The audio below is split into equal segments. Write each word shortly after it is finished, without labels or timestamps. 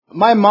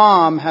My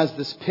mom has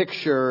this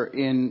picture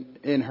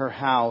in her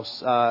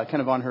house, kind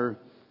of on her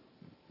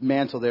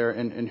mantle there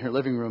in her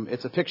living room.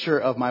 It's a picture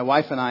of my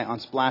wife and I on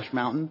Splash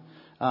Mountain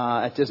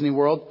at Disney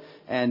World.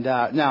 And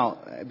now,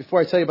 before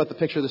I tell you about the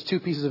picture, there's two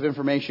pieces of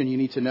information you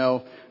need to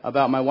know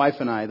about my wife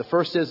and I. The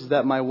first is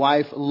that my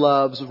wife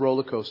loves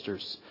roller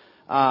coasters.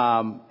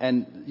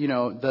 And, you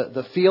know,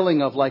 the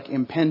feeling of like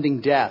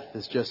impending death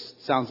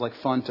sounds like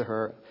fun to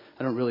her.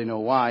 I don't really know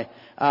why.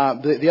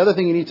 The other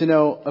thing you need to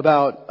know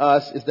about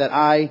us is that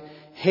I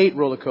hate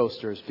roller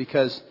coasters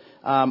because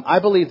I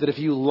believe that if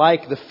you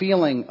like the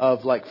feeling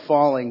of like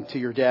falling to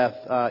your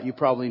death, you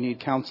probably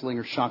need counseling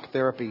or shock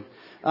therapy.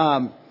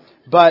 So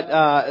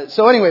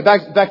anyway,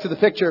 back to the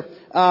picture.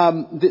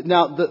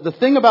 Now the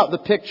thing about the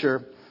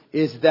picture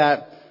is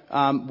that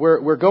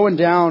we're going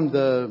down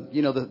the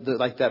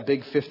like that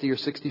big 50 or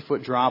 60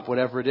 foot drop,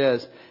 whatever it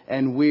is,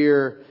 and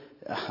we're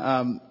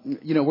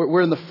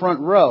in the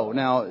front row.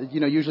 Now,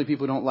 usually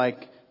people who don't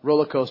like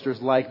roller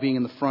coasters like being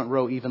in the front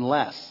row even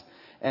less.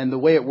 And the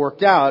way it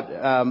worked out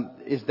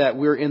is that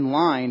we're in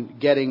line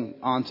getting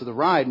onto the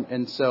ride.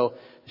 And so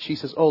she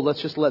says, oh,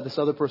 let's just let this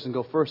other person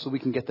go first so we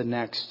can get the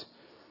next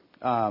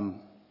car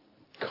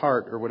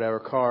or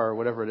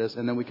whatever it is.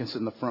 And then we can sit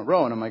in the front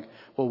row. And I'm like,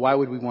 well, why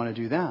would we want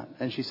to do that?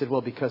 And she said,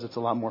 well, because it's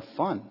a lot more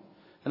fun.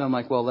 And I'm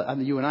like, well,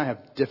 you and I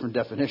have different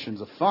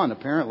definitions of fun,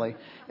 apparently.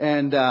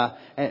 And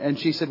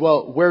she said,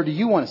 well, where do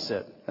you want to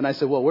sit? And I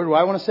said, well, where do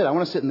I want to sit? I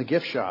want to sit in the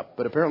gift shop.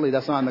 But apparently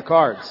that's not in the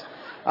cards.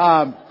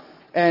 But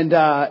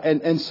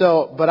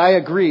I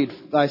agreed.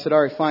 I said,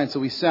 all right, fine. So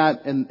we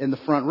sat in the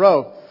front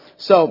row.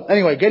 So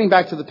anyway, getting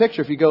back to the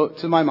picture, if you go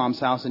to my mom's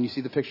house and you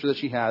see the picture that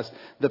she has,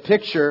 the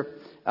picture,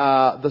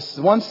 the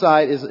one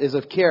side is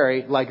of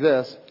Carrie like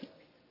this.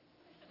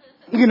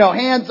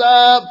 Hands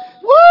up,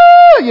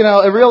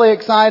 woo, really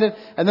excited.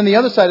 And then the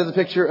other side of the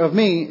picture of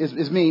me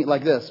is me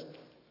like this.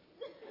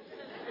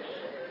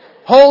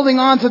 Holding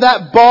on to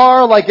that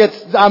bar like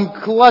I'm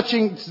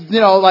clutching,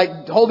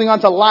 like holding on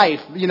to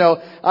life,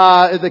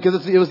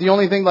 because it was the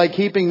only thing like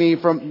keeping me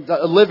from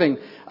living.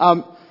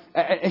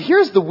 And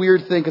here's the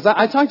weird thing, because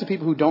I talk to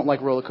people who don't like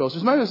roller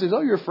coasters. My mother says,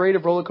 oh, you're afraid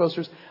of roller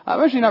coasters?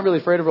 I'm actually not really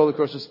afraid of roller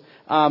coasters.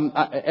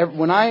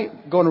 When I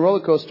go on a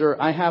roller coaster,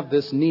 I have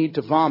this need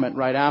to vomit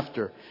right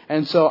after.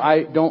 And so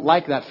I don't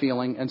like that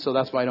feeling, and so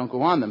that's why I don't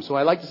go on them. So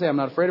I like to say I'm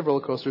not afraid of roller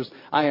coasters.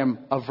 I am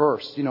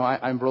averse.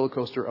 I'm roller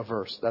coaster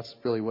averse. That's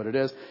really what it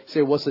is. You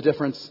say, what's the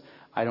difference?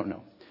 I don't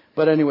know.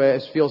 But anyway,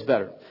 it feels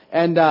better.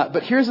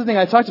 But here's the thing.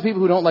 I talk to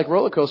people who don't like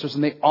roller coasters,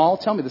 and they all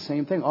tell me the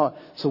same thing. Oh,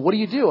 so what do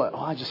you do? Oh,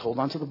 I just hold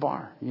on to the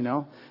bar,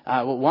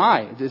 Well,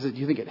 why? Do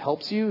you think it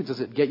helps you?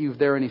 Does it get you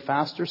there any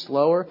faster,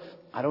 slower?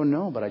 I don't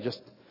know, but I guess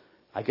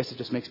it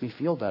just makes me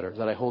feel better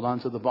that I hold on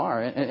to the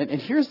bar.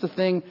 And here's the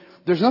thing.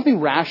 There's nothing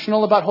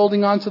rational about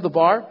holding on to the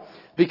bar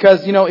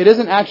because, it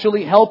isn't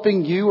actually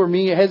helping you or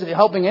me,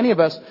 helping any of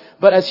us.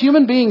 But as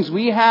human beings,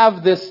 we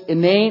have this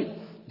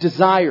innate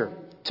desire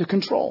to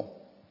control.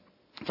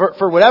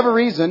 For whatever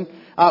reason,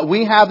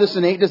 we have this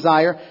innate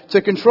desire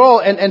to control.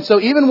 And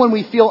so even when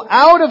we feel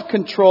out of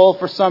control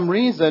for some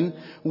reason,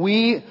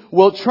 we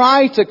will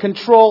try to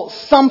control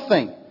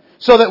something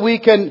so that we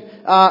can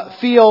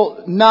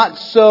feel not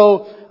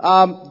so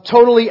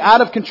totally out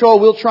of control.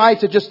 We'll try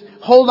to just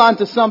hold on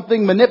to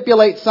something,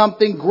 manipulate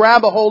something,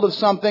 grab a hold of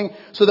something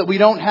so that we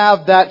don't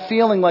have that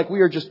feeling like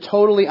we are just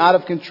totally out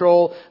of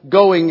control,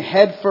 going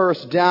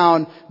headfirst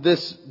down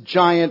this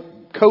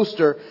giant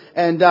coaster.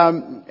 And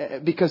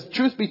because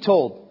truth be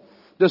told,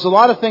 there's a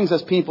lot of things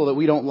as people that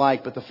we don't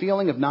like, but the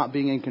feeling of not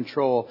being in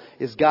control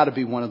has got to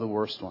be one of the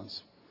worst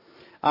ones.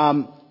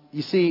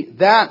 You see,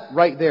 that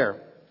right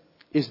there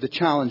is the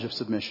challenge of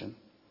submission.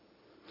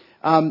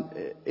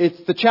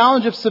 It's the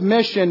challenge of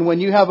submission when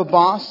you have a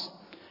boss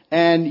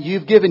and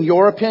you've given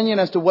your opinion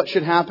as to what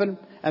should happen,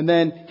 and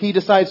then he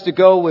decides to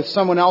go with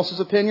someone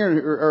else's opinion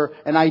or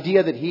an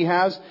idea that he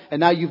has, and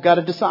now you've got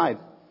to decide.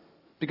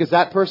 Because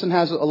that person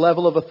has a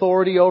level of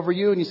authority over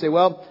you, and you say,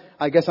 well,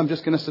 I guess I'm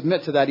just going to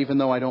submit to that even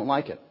though I don't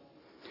like it.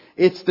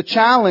 It's the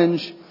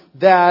challenge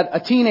that a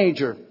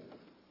teenager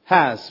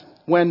has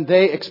when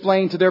they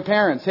explain to their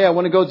parents, hey, I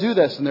want to go do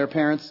this. And their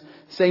parents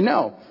say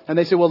no. And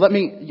they say, well,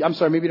 I'm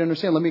sorry, maybe you don't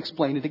understand. Let me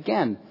explain it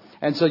again.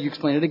 And so you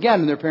explain it again,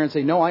 and their parents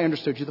say, no, I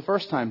understood you the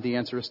first time. The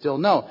answer is still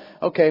no.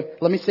 Okay,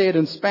 let me say it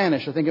in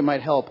Spanish. I think it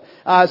might help.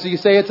 So you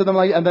say it to them,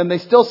 and then they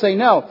still say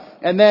no.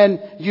 And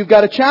then you've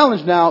got a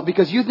challenge now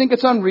because you think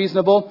it's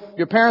unreasonable.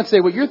 Your parents say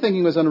what you're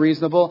thinking was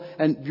unreasonable,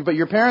 but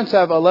your parents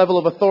have a level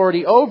of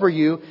authority over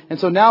you. And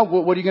so now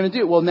what are you going to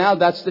do? Well, now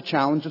that's the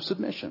challenge of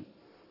submission.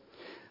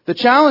 The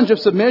challenge of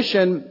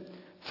submission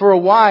for a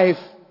wife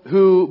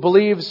who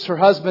believes her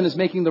husband is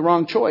making the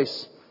wrong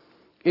choice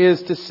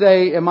is to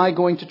say, am I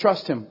going to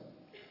trust him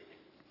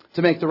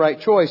to make the right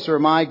choice, or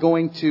am I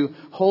going to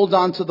hold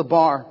on to the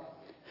bar?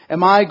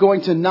 Am I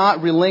going to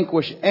not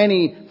relinquish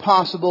any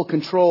possible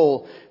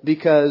control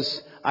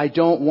because I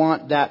don't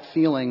want that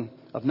feeling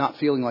of not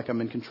feeling like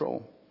I'm in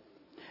control?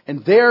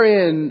 And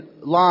therein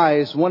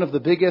lies one of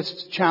the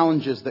biggest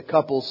challenges that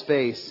couples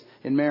face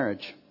in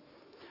marriage.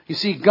 You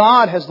see,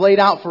 God has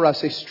laid out for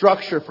us a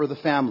structure for the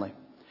family.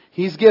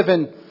 He's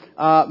given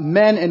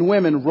men and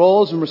women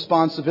roles and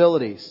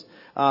responsibilities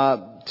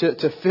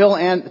to fill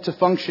and to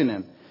function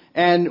in.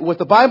 And what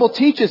the Bible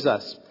teaches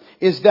us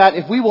is that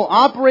if we will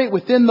operate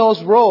within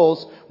those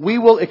roles, we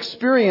will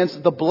experience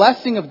the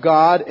blessing of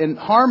God and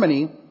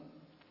harmony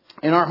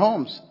in our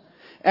homes.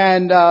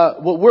 And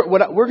what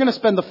we're going to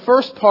spend the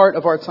first part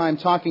of our time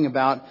talking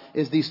about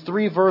is these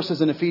 3 verses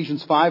in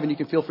Ephesians 5, and you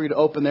can feel free to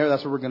open there.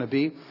 That's where we're going to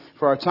be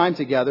for our time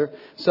together.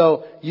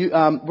 So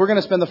we're going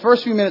to spend the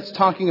first few minutes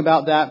talking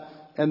about that,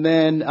 and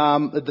then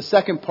the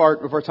second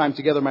part of our time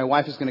together, my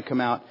wife is going to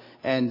come out,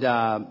 and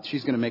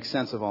she's going to make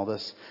sense of all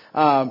this.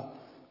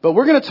 But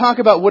we're going to talk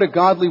about what a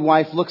godly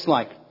wife looks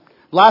like.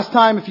 Last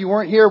time, if you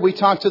weren't here, we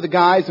talked to the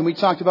guys, and we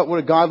talked about what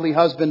a godly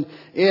husband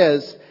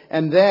is,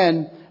 and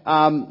then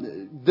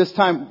this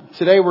time,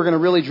 today, we're going to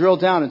really drill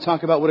down and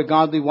talk about what a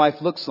godly wife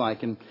looks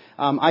like. And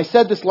I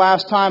said this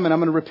last time, and I'm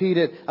going to repeat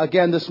it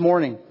again this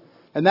morning.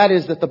 And that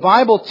is that the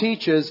Bible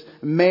teaches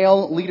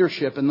male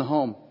leadership in the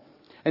home.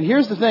 And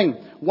here's the thing.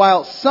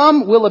 While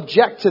some will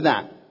object to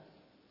that,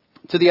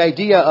 to the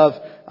idea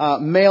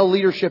of male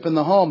leadership in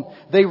the home,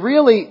 they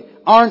really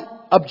aren't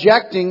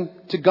objecting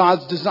to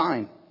God's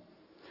design.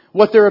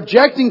 What they're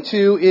objecting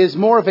to is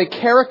more of a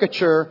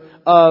caricature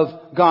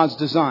of God's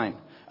design.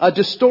 A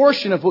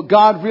distortion of what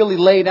God really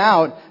laid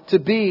out to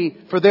be,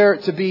 for there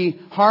to be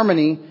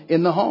harmony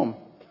in the home.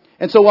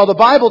 And so while the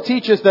Bible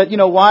teaches that,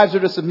 wives are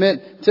to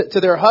submit to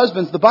their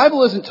husbands, the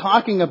Bible isn't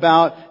talking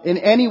about in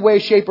any way,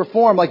 shape, or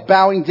form like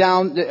bowing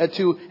down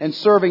to and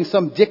serving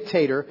some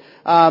dictator.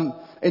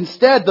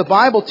 Instead, the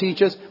Bible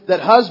teaches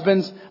that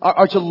husbands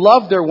are to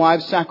love their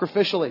wives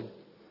sacrificially.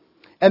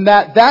 And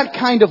that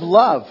kind of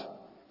love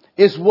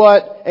is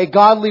what a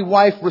godly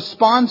wife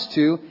responds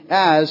to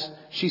as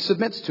she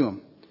submits to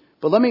him.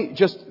 But let me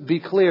just be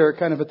clear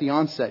kind of at the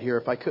onset here,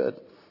 if I could,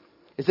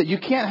 is that you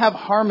can't have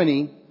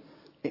harmony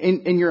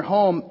in your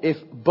home if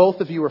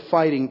both of you are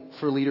fighting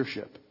for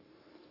leadership.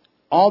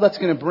 All that's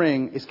going to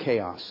bring is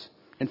chaos.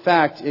 In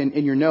fact,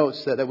 in your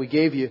notes that we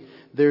gave you,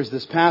 there's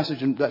this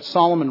passage that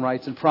Solomon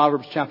writes in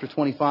Proverbs chapter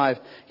 25.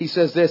 He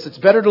says this: "It's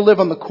better to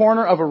live on the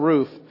corner of a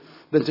roof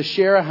than to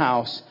share a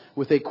house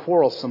with a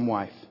quarrelsome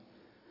wife."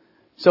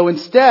 So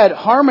instead,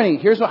 harmony,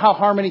 here's how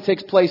harmony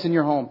takes place in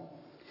your home.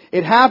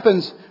 It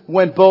happens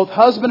when both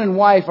husband and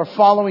wife are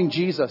following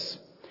Jesus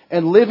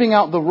and living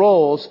out the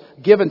roles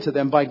given to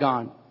them by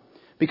God.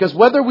 Because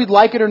whether we'd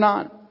like it or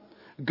not,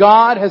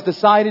 God has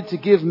decided to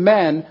give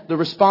men the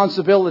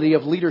responsibility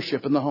of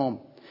leadership in the home.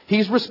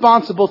 He's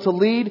responsible to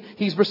lead.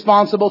 He's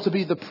responsible to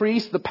be the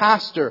priest, the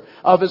pastor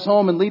of his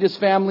home, and lead his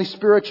family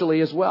spiritually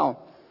as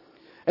well.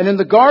 And in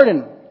the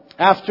garden,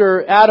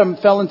 after Adam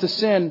fell into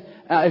sin,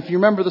 if you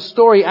remember the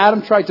story,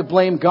 Adam tried to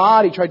blame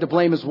God. He tried to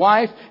blame his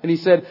wife. And he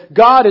said,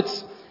 "God,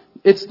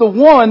 it's the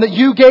woman that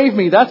you gave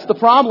me. That's the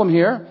problem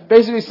here."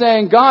 Basically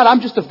saying, "God,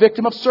 I'm just a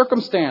victim of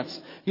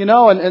circumstance."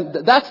 And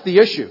that's the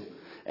issue.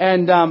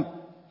 And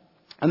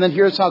then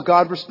here's how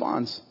God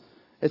responds.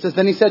 It says,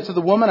 "Then he said to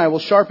the woman, I will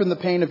sharpen the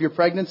pain of your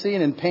pregnancy,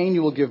 and in pain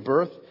you will give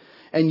birth.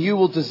 And you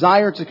will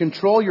desire to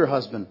control your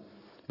husband,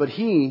 but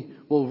he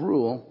will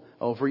rule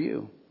over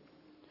you."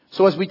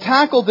 So as we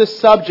tackle this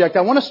subject,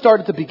 I want to start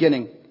at the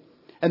beginning.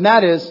 And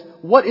that is,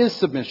 what is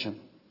submission?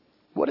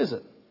 What is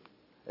it?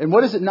 And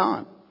what is it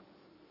not?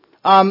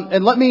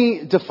 And let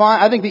me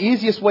define, I think the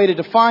easiest way to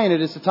define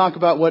it is to talk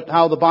about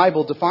how the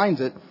Bible defines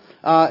it.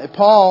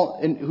 Paul,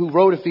 who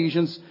wrote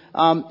Ephesians,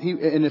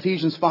 in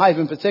Ephesians 5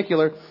 in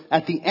particular,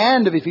 at the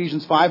end of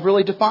Ephesians 5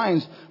 really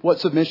defines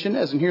what submission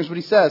is. And here's what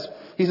he says.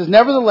 He says,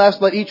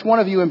 "Nevertheless, let each one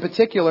of you in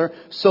particular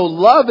so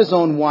love his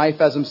own wife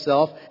as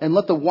himself, and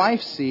let the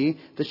wife see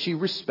that she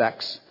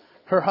respects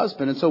her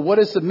husband." And so what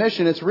is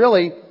submission? It's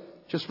really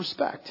just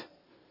respect.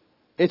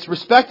 It's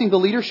respecting the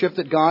leadership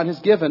that God has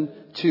given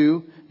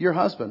to your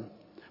husband.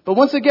 But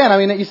once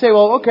again, you say,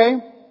 well,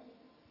 okay,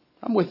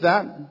 I'm with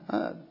that.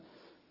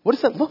 What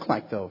does that look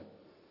like, though?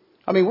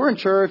 We're in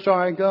church, all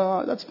right,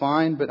 go, that's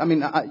fine. But how do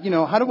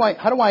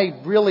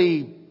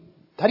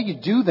you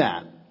do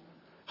that?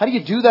 How do you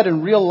do that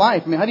in real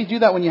life? How do you do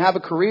that when you have a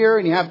career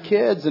and you have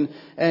kids and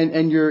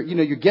you're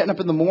getting up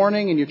in the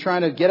morning and you're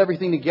trying to get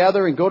everything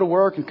together and go to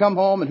work and come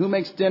home and who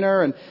makes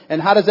dinner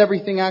and how does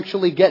everything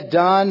actually get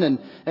done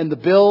and the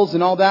bills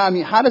and all that?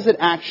 How does it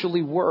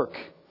actually work?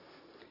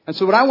 And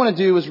so what I want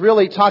to do is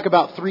really talk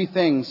about 3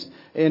 things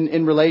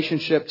in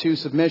relationship to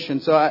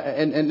submission. So,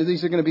 and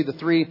these are going to be the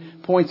 3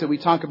 points that we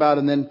talk about,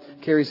 and then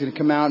Carrie's going to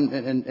come out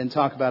and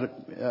talk about it,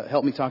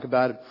 help me talk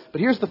about it. But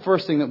here's the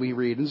first thing that we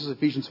read, and this is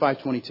Ephesians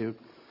 5:22.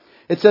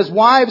 It says,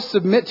 "Wives,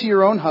 submit to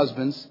your own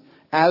husbands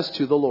as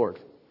to the Lord."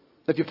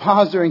 If you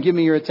pause there and give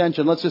me your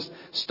attention, let's just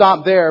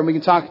stop there and we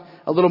can talk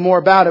a little more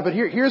about it. But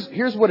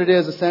here's what it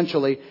is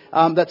essentially,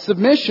 that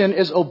submission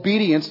is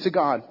obedience to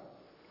God.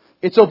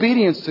 It's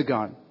obedience to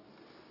God.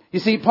 You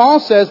see, Paul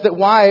says that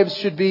wives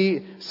should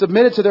be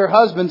submitted to their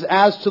husbands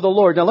as to the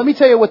Lord. Now, let me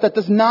tell you what that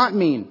does not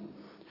mean.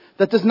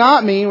 That does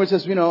not mean, which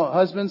says,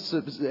 husbands,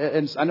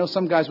 and I know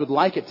some guys would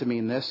like it to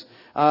mean this,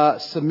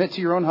 submit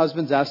to your own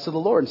husbands as to the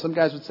Lord. And some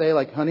guys would say,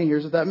 like, honey,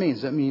 here's what that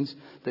means. That means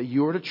that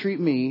you are to treat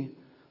me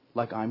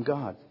like I'm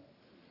God.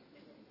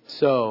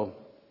 So,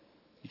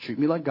 you treat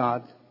me like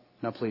God.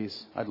 Now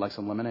please, I'd like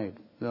some lemonade.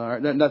 All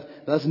right?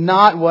 That's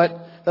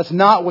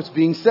not what's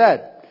being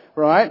said.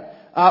 Right?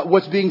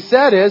 What's being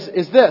said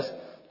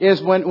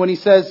is when he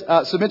says,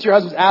 submit to your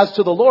husbands as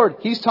to the Lord,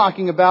 he's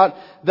talking about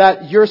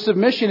that your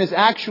submission is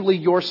actually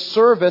your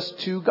service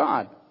to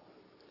God.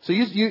 So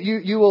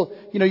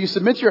you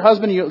submit to your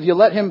husband, you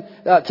let him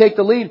take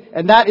the lead,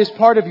 and that is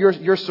part of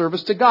your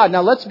service to God.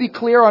 Now let's be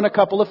clear on a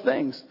couple of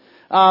things.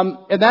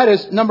 And that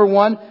is, number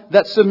one,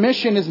 that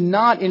submission is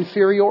not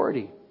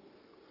inferiority.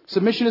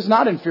 Submission is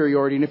not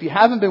inferiority. And if you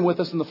haven't been with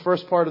us in the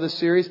first part of this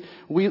series,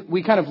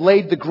 we kind of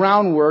laid the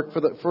groundwork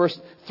for the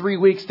first 3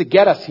 weeks to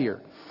get us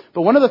here.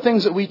 But one of the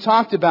things that we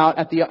talked about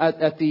at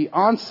the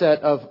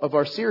onset of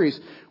our series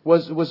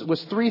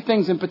was three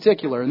things in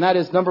particular. And that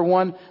is, number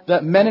one,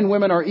 that men and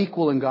women are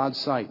equal in God's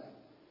sight.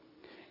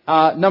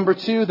 Number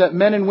two, that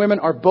men and women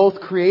are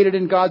both created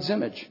in God's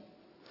image.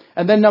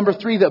 And then number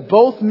three, that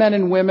both men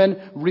and women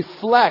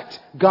reflect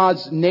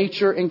God's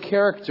nature and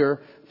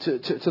character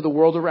to the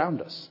world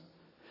around us.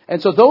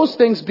 And so those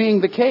things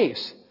being the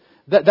case,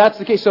 that's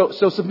the case.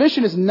 So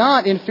submission is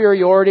not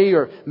inferiority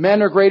or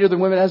men are greater than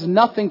women. It has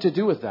nothing to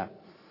do with that.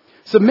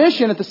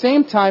 Submission at the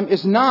same time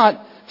is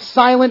not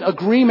silent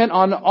agreement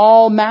on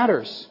all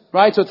matters,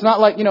 right? So it's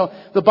not like,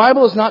 the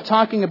Bible is not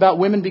talking about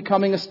women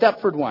becoming a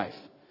Stepford wife.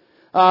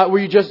 Where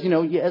you just,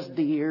 yes,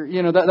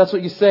 dear, that's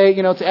what you say,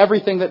 to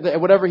everything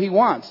that whatever he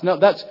wants. No,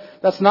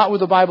 that's not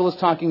what the Bible is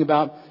talking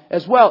about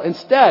as well.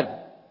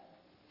 Instead,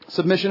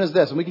 submission is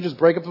this, and we can just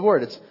break up the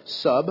word. It's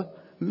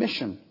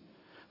submission.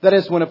 That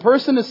is, when a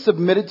person is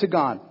submitted to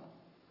God,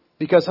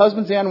 because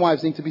husbands and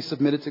wives need to be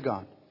submitted to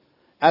God.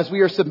 As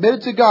we are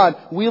submitted to God,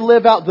 we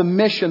live out the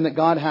mission that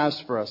God has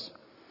for us.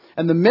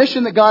 And the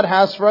mission that God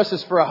has for us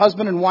is for a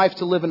husband and wife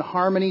to live in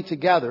harmony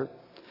together,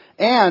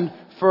 and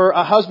for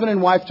a husband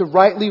and wife to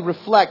rightly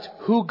reflect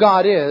who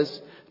God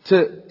is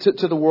to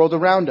the world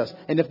around us.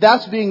 And if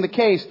that's being the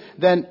case,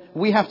 then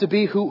we have to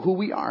be who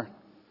we are.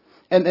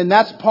 And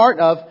that's part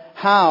of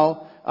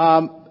how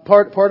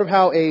part of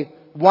how a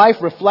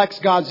wife reflects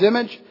God's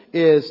image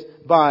is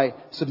by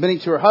submitting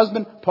to her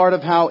husband. Part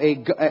of how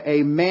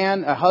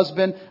a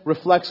husband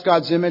reflects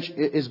God's image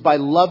is by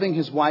loving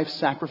his wife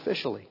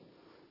sacrificially.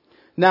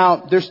 Now,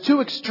 there's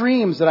two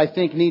extremes that I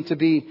think need to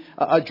be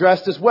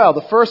addressed as well.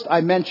 The first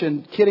I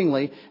mentioned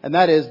kiddingly, and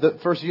that is the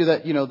first view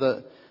that,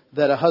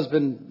 that a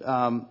husband,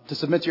 to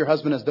submit to your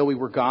husband as though he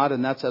were God,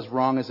 and that's as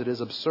wrong as it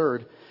is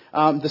absurd.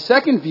 The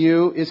second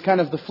view is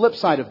kind of the flip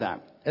side of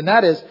that. And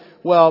that is,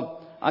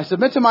 I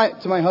submit to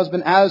my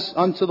husband as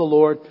unto the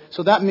Lord,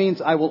 so that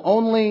means I will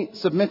only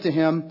submit to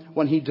him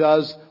when he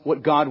does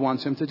what God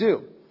wants him to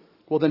do.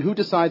 Well, then who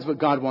decides what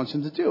God wants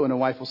him to do? And a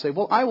wife will say,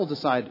 well, I will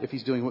decide if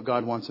he's doing what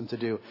God wants him to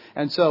do.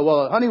 And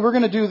so, honey, we're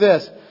going to do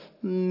this.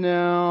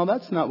 No,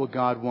 that's not what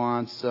God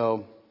wants.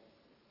 So,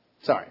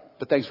 sorry,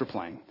 but thanks for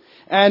playing.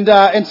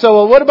 And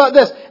so, what about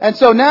this? And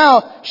so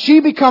now she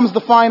becomes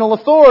the final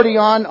authority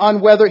on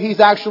whether he's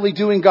actually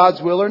doing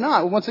God's will or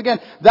not. Once again,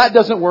 that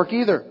doesn't work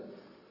either.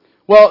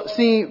 Well,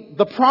 see,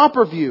 the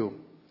proper view,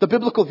 the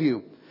biblical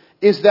view,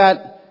 is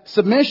that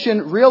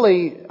submission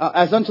really,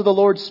 as unto the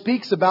Lord,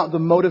 speaks about the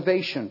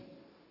motivation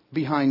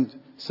behind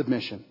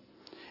submission.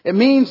 It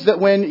means that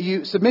when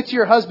you submit to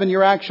your husband,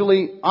 you're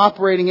actually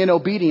operating in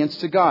obedience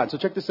to God. So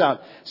check this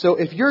out. So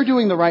if you're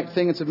doing the right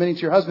thing and submitting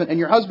to your husband, and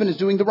your husband is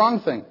doing the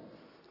wrong thing,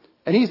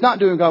 and he's not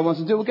doing what God wants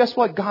him to do, well, guess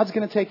what? God's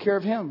going to take care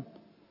of him.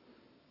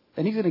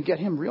 And he's going to get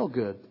him real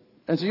good.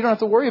 And so you don't have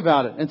to worry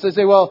about it. And so you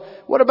say, well,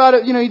 what about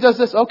it? He does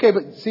this. Okay,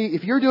 but see,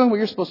 if you're doing what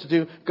you're supposed to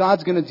do,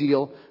 God's going to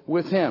deal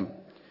with him.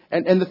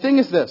 And the thing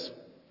is this.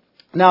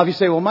 Now, if you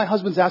say, well, my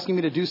husband's asking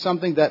me to do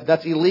something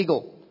that's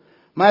illegal.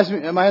 My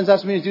husband's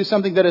asking me to do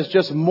something that is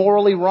just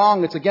morally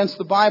wrong. It's against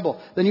the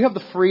Bible. Then you have the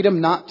freedom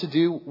not to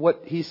do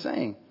what he's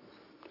saying.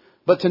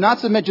 But to not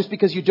submit just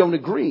because you don't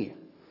agree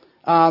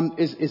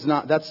is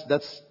not,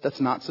 that's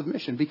not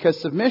submission. Because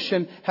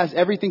submission has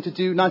everything to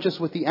do not just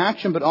with the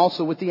action, but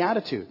also with the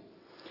attitude.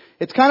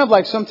 It's kind of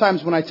like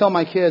sometimes when I tell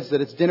my kids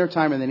that it's dinner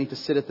time and they need to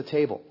sit at the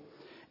table.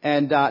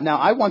 And now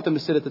I want them to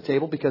sit at the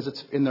table because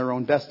it's in their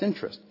own best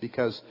interest.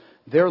 Because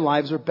their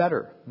lives are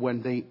better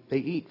when they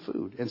eat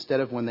food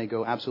instead of when they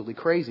go absolutely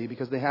crazy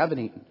because they haven't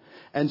eaten.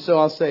 And so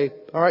I'll say,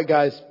 all right,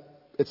 guys,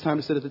 it's time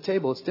to sit at the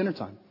table. It's dinner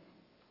time.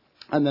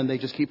 And then they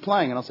just keep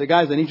playing. And I'll say,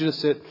 guys, I need you to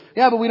sit.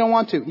 Yeah, but we don't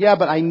want to. Yeah,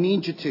 but I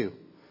need you to.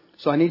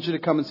 So I need you to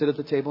come and sit at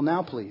the table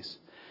now, please.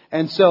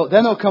 And so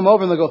then they'll come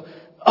over and they'll go,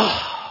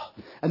 oh.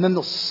 And then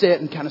they'll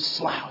sit and kind of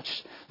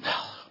slouch.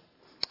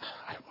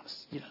 I don't want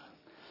to,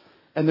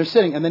 And they're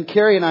sitting. And then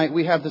Carrie and I,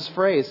 we have this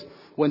phrase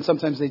when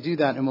sometimes they do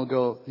that and we'll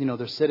go,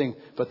 they're sitting,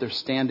 but they're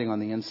standing on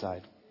the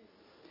inside.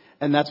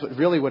 And that's what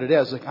it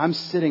is. Like, I'm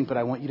sitting, but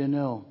I want you to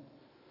know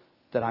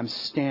that I'm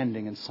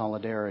standing in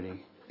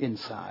solidarity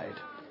inside.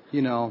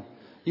 And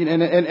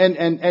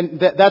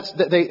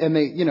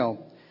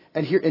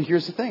And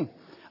here's the thing.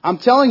 I'm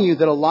telling you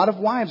that a lot of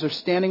wives are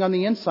standing on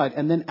the inside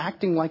and then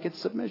acting like it's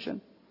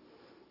submission.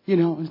 You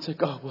know, and it's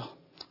like, oh, well,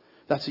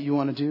 that's what you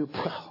want to do?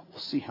 Well, we'll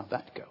see how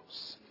that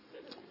goes.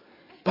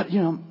 But,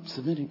 you know, I'm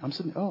submitting.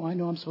 Oh, I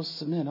know I'm supposed to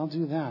submit. I'll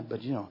do that.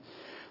 But, you know,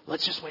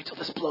 let's just wait till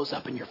this blows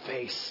up in your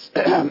face.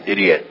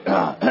 Idiot.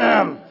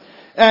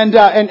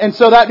 And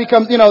so that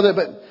becomes, you know,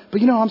 but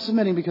you know, I'm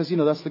submitting because, you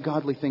know, that's the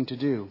godly thing to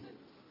do.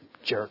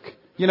 Jerk.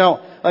 You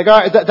know, like, all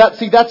right,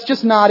 that's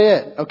just not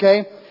it,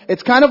 okay?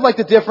 It's kind of like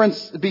the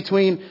difference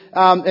between,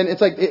 and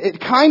it's like, it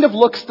kind of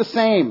looks the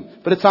same,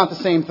 but it's not the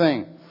same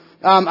thing.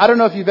 I don't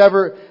know if you've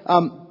ever,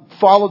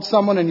 followed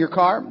someone in your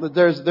car.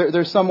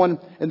 There's someone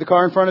in the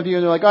car in front of you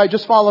and they're like, all right,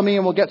 just follow me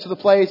and we'll get to the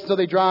place. So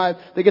they drive,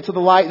 they get to the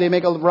light, they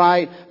make a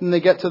right, and they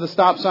get to the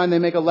stop sign, they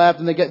make a left,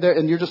 and they get there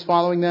and you're just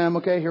following them.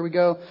 Okay, here we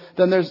go.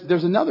 Then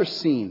there's another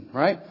scene,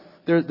 right?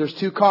 There's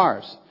two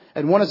cars.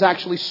 And one is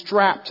actually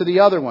strapped to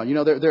the other one. You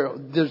know,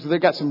 they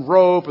got some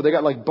rope or they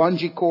got like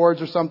bungee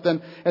cords or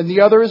something. And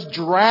the other is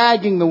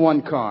dragging the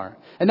one car.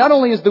 And not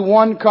only is the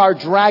one car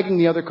dragging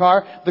the other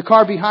car, the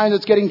car behind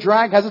that's getting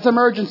dragged has its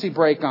emergency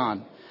brake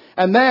on.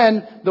 And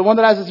then the one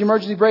that has his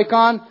emergency brake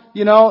on,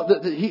 you know,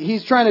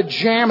 he's trying to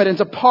jam it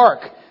into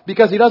park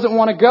because he doesn't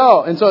want to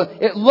go. And so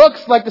it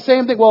looks like the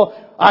same thing. Well,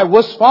 I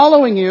was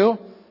following you.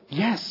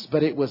 Yes,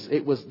 but I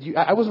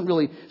wasn't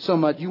really so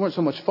much, you weren't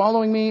so much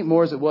following me,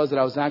 more as it was that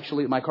I was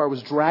actually, my car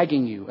was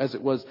dragging you as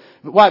it was.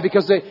 Why?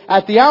 Because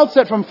at the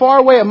outset from far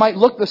away it might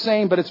look the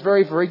same, but it's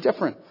very, very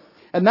different.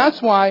 And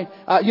that's why,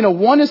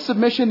 one is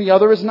submission, the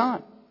other is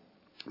not.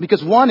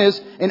 Because one is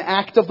an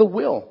act of the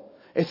will.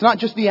 It's not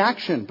just the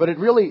action, but it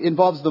really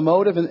involves the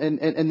motive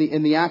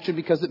and the action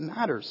because it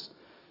matters.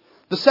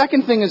 The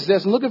second thing is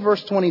this, and look at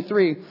verse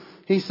 23.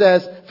 He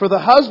says, for the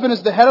husband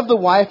is the head of the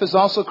wife, as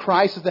also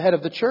Christ is the head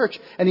of the church,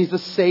 and he's the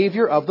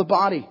Savior of the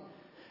body.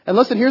 And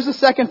listen, here's the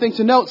second thing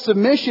to note.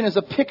 Submission is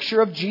a picture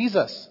of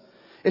Jesus.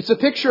 It's a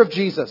picture of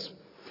Jesus.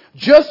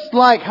 Just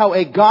like how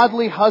a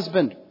godly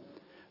husband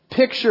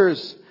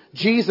pictures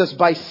Jesus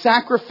by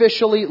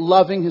sacrificially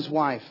loving his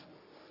wife,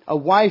 a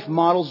wife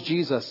models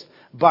Jesus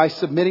by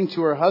submitting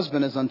to her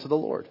husband as unto the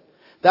Lord.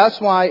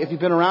 That's why, if you've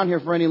been around here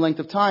for any length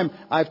of time,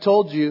 I've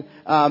told you,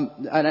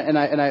 and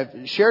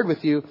I've shared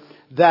with you,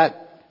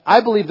 that I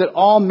believe that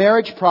all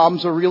marriage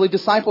problems are really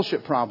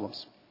discipleship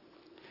problems.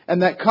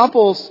 And that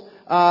couples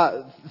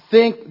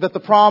think that the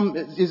problem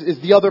is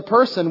the other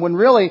person, when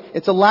really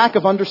it's a lack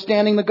of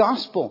understanding the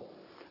gospel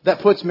that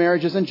puts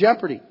marriages in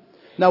jeopardy.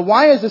 Now,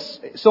 why is this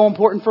so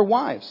important for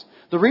wives?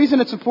 The reason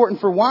it's important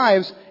for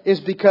wives is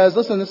because,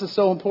 listen, this is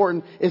so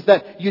important, is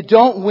that you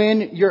don't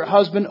win your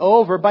husband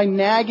over by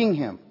nagging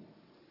him.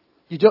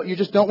 You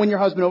just don't win your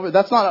husband over.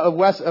 That's not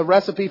a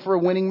recipe for a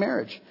winning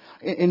marriage.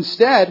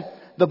 Instead,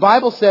 the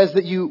Bible says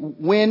that you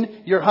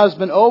win your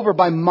husband over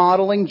by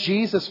modeling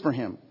Jesus for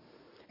him.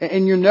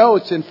 In your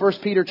notes in 1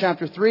 Peter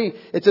chapter 3,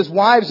 it says,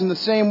 wives, in the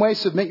same way,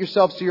 submit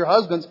yourselves to your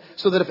husbands,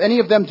 so that if any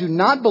of them do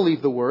not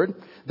believe the word,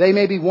 they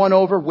may be won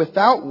over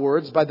without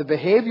words by the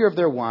behavior of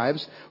their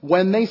wives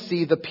when they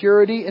see the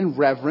purity and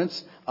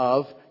reverence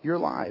of your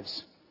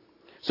lives.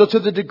 So to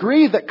the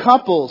degree that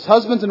couples,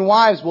 husbands and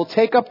wives, will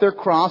take up their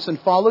cross and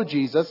follow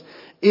Jesus,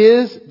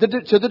 is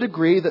to the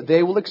degree that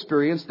they will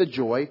experience the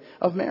joy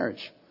of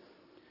marriage.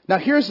 Now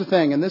here's the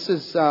thing, and this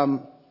is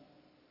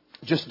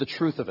just the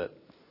truth of it.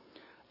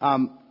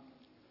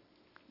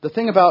 The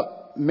thing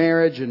about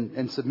marriage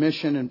and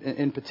submission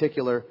in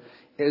particular,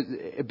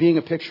 being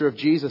a picture of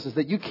Jesus, is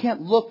that you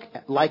can't look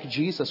like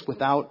Jesus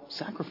without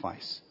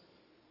sacrifice.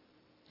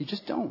 You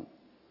just don't.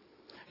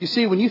 You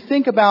see, when you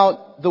think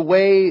about the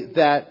way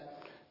that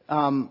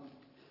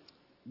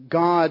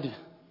God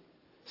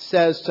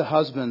says to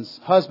husbands,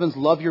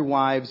 love your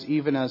wives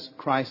even as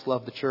Christ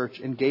loved the church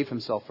and gave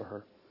himself for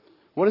her.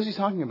 What is he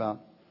talking about?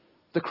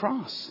 The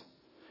cross.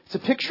 It's a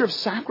picture of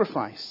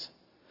sacrifice.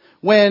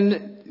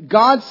 When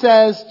God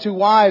says to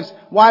wives,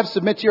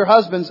 submit to your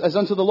husbands as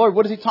unto the Lord,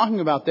 what is he talking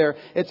about there?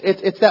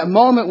 It's that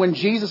moment when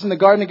Jesus in the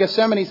Garden of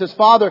Gethsemane says,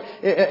 Father,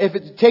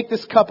 take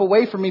this cup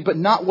away from me, but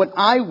not what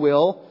I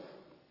will,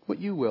 what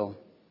you will.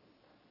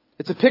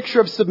 It's a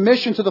picture of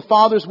submission to the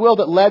Father's will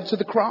that led to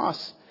the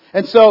cross.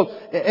 And so,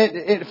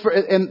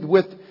 and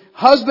with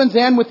husbands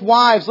and with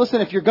wives,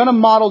 listen, if you're going to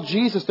model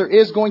Jesus, there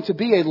is going to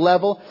be a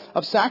level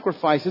of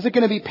sacrifice. Is it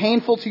going to be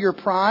painful to your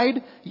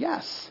pride?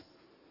 Yes.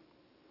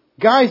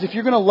 Guys, if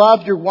you're going to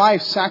love your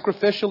wife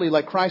sacrificially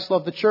like Christ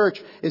loved the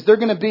church, are you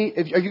going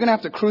to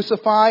have to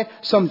crucify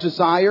some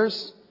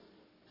desires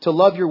to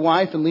love your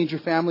wife and lead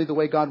your family the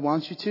way God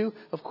wants you to?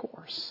 Of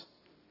course.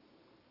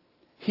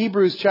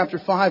 Hebrews chapter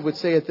 5 would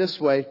say it this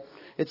way.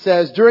 It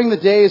says, during the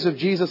days of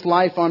Jesus'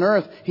 life on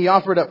earth, he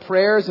offered up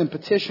prayers and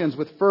petitions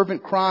with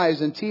fervent cries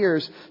and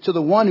tears to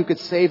the one who could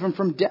save him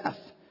from death.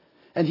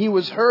 And he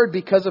was heard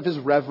because of his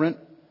reverent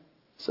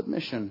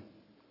submission.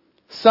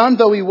 Son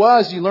though he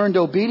was, he learned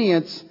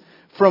obedience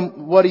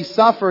from what he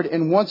suffered,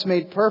 and once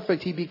made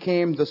perfect, he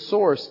became the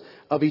source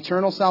of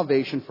eternal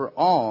salvation for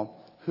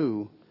all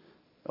who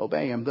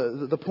obey him.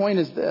 The point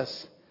is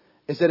this,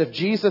 is that if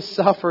Jesus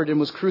suffered and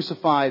was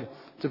crucified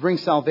to bring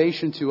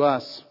salvation to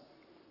us,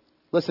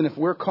 Listen, if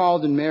we're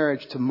called in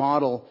marriage to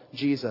model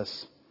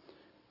Jesus,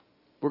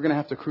 we're going to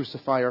have to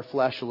crucify our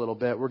flesh a little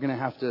bit. We're going to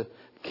have to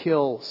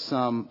kill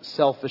some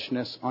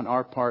selfishness on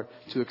our part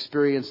to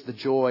experience the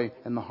joy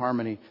and the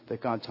harmony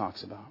that God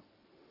talks about.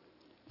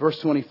 Verse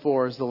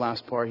 24 is the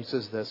last part. He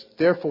says this,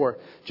 "Therefore,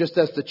 just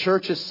as the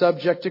church is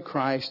subject to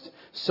Christ,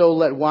 so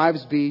let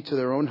wives be to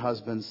their own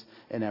husbands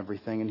in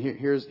everything." And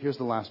here's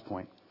the last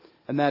point.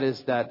 And that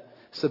is that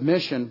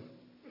submission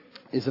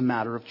is a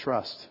matter of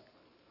trust.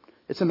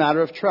 It's a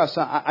matter of trust.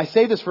 I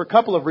say this for a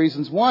couple of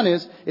reasons. One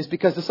is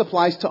because this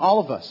applies to all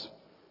of us.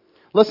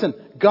 Listen,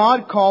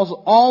 God calls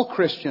all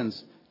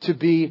Christians to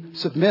be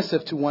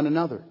submissive to one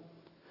another.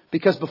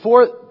 Because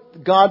before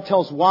God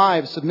tells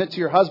wives, submit to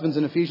your husbands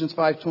in Ephesians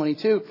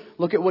 5:22.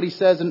 Look at what he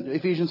says in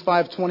Ephesians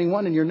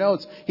 5:21 in your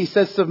notes. He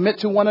says, submit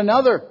to one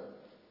another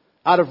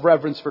out of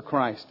reverence for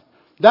Christ.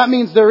 That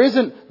means there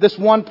isn't this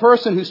one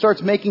person who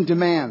starts making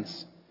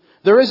demands.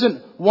 There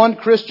isn't one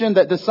Christian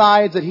that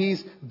decides that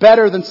he's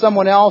better than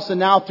someone else and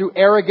now through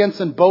arrogance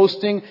and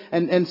boasting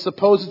and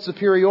supposed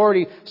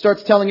superiority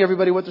starts telling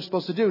everybody what they're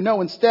supposed to do.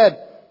 No, instead,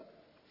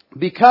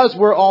 because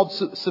we're all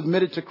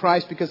submitted to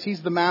Christ, because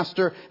He's the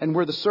master and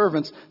we're the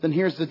servants, then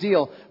here's the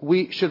deal.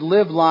 We should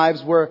live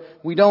lives where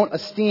we don't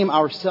esteem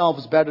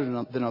ourselves better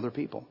than other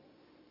people.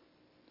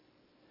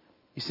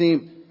 You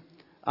see,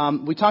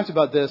 we talked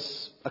about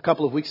this a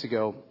couple of weeks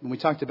ago, and we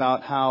talked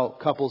about how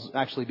couples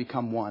actually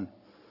become one.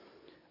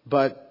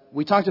 But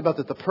we talked about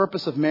that the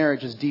purpose of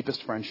marriage is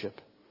deepest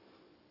friendship.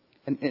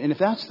 And if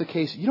that's the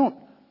case, you don't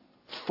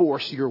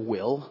force your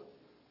will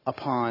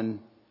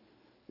upon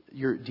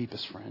your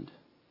deepest friend.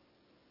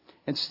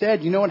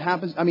 Instead, you know what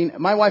happens? I mean,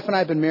 my wife and I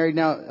have been married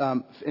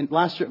now.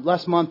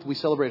 Last month, we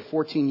celebrated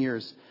 14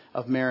 years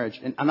of marriage.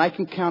 And I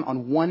can count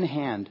on one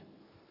hand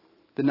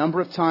the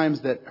number of times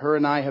that her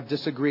and I have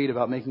disagreed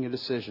about making a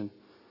decision.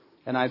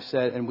 And I've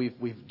said, and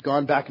we've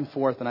gone back and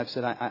forth, and I've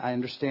said, I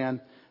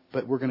understand,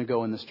 but we're going to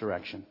go in this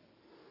direction.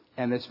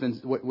 And it's been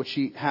what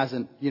she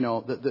hasn't,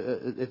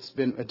 it's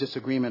been a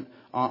disagreement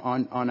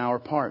on our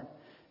part.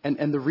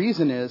 And the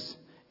reason is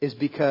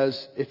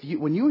because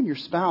when you and your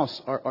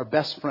spouse are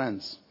best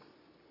friends,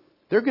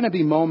 there are going to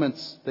be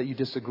moments that you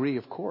disagree,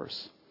 of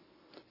course.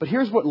 But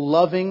here's what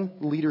loving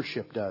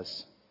leadership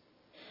does.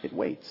 It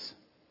waits.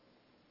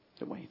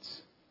 It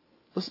waits.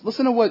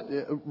 Listen to what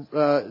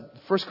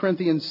 1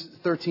 Corinthians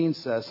 13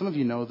 says. Some of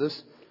you know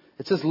this.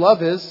 It says,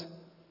 love is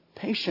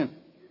patient.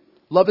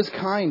 Love is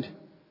kind.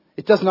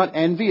 It does not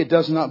envy. It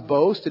does not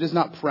boast. It is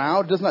not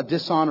proud. It does not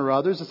dishonor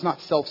others. It's not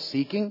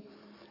self-seeking.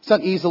 It's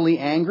not easily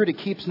angered. It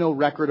keeps no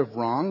record of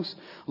wrongs.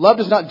 Love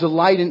does not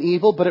delight in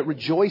evil, but it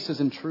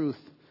rejoices in truth.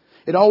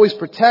 It always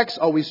protects,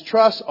 always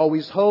trusts,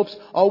 always hopes,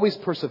 always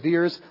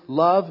perseveres.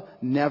 Love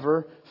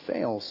never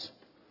fails.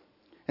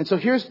 And so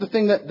here's the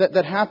thing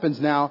that happens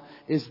now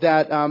is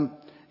that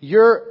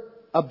your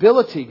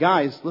ability,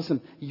 guys,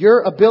 listen,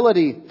 your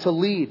ability to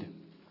lead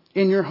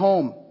in your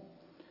home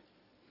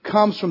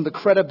comes from the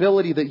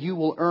credibility that you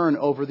will earn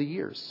over the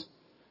years,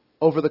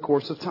 over the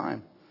course of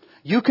time.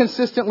 You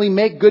consistently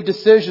make good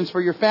decisions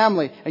for your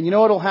family, and you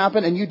know what will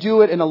happen? And you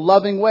do it in a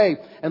loving way.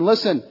 And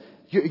listen,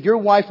 your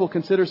wife will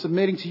consider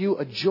submitting to you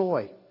a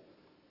joy.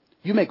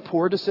 You make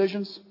poor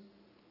decisions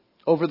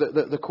over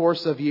the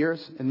course of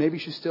years, and maybe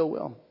she still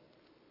will.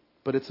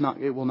 But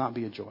it will not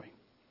be a joy.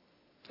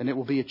 And it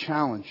will be a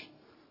challenge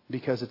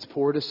because it's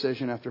poor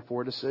decision after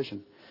poor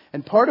decision.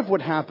 And part of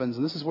what happens,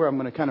 and this is where I'm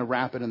going to kind of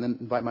wrap it and then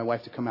invite my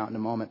wife to come out in a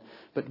moment.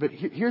 But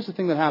here's the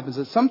thing that happens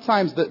is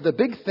sometimes the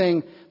big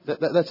thing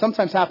that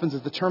sometimes happens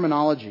is the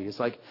terminology. It's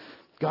like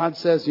God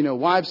says,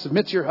 wives,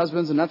 submit to your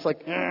husbands. And that's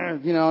like,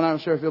 and I'm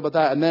not sure how I feel about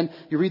that. And then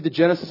you read the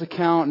Genesis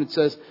account and it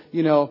says,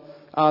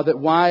 that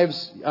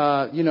wives,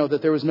 that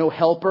there was no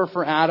helper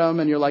for Adam.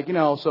 And you're like,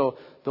 so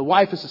the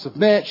wife is to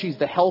submit. She's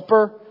the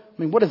helper.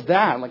 I mean, what is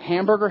that? Like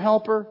hamburger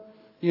helper?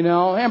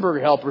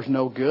 Hamburger helper's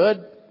no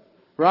good.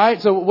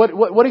 Right? So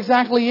what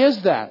exactly is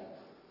that?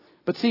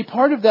 But see,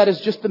 part of that is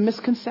just the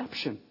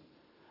misconception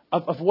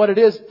of what it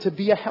is to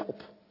be a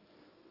help.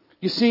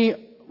 You see,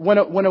 when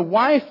a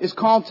wife is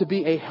called to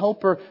be a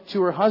helper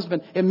to her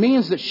husband, it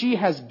means that she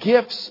has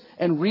gifts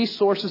and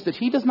resources that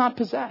he does not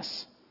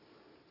possess.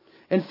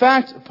 In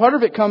fact, part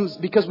of it comes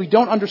because we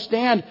don't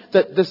understand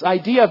that this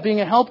idea of being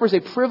a helper is a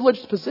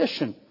privileged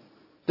position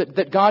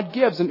that God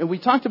gives. And we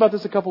talked about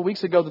this a couple of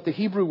weeks ago, that the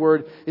Hebrew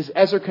word is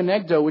ezer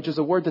kenegdo, which is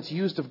a word that's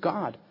used of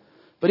God.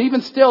 But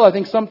even still, I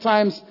think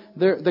sometimes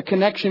the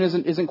connection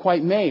isn't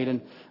quite made.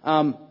 And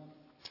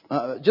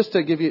just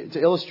to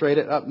illustrate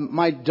it,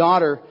 my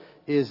daughter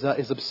is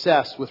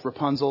obsessed with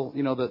Rapunzel,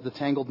 the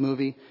Tangled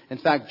movie. In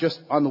fact,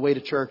 just on the way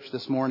to church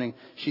this morning,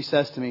 she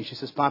says to me,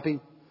 Papi,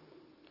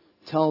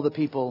 tell the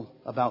people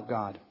about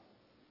God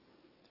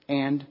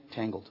and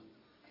Tangled.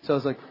 So I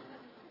was like,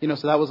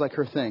 so that was like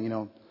her thing,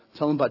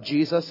 tell them about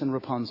Jesus and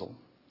Rapunzel.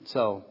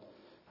 So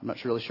I'm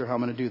not really sure how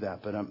I'm going to do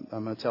that, but I'm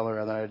going to tell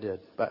her that I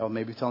did. Or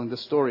maybe telling the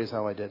story is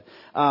how I did.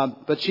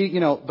 But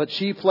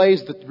she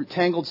plays the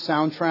Tangled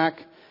soundtrack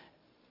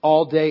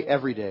all day,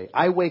 every day.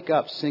 I wake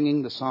up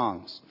singing the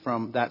songs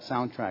from that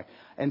soundtrack.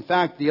 In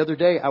fact, the other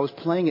day I was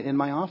playing it in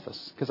my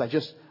office because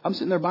I'm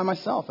sitting there by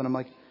myself and I'm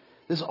like,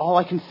 this is all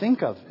I can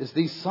think of is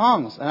these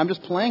songs. And I'm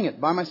just playing it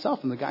by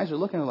myself. And the guys are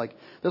looking at it like,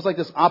 there's like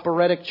this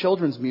operatic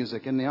children's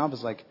music in the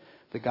office. Like,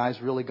 the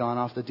guy's really gone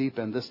off the deep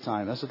end this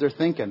time. That's what they're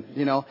thinking,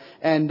 you know.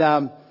 And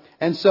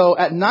so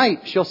at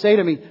night, she'll say,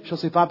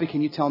 Papi,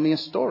 can you tell me a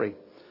story?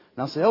 And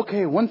I'll say,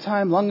 okay, one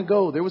time long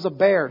ago, there was a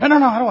bear. No,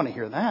 I don't want to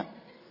hear that.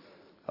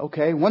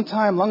 Okay, one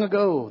time long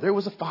ago, there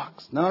was a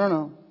fox.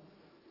 No.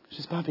 She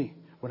says, Papi,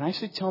 when I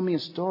say tell me a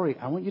story,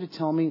 I want you to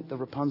tell me the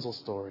Rapunzel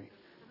story.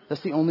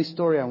 That's the only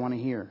story I want to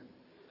hear.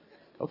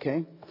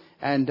 Okay.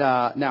 And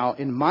now,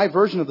 in my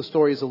version of the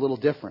story is a little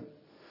different.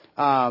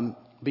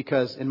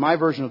 Because in my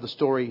version of the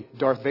story,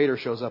 Darth Vader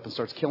shows up and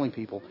starts killing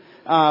people.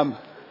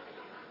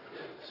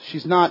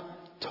 She's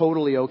not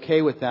totally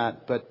okay with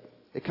that, but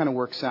it kind of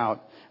works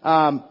out.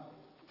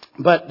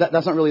 But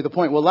that's not really the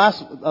point. Well,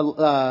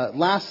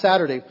 last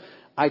Saturday,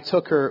 we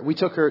took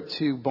her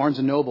to Barnes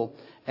and Noble,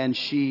 and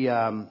she,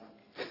 and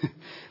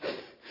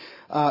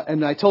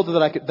I told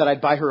her that I'd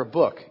buy her a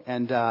book,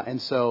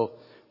 and so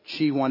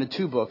she wanted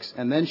 2 books,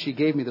 and then she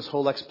gave me this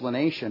whole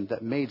explanation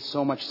that made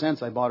so much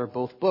sense. I bought her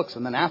both books,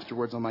 and then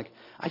afterwards I'm like,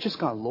 I just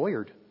got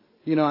lawyered.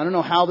 You know, I don't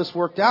know how this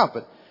worked out,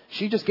 but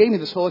she just gave me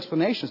this whole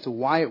explanation as to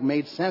why it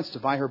made sense to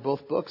buy her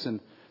both books, and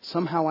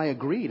somehow I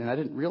agreed, and I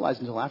didn't realize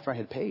until after I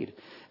had paid.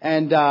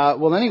 And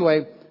well,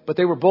 anyway, but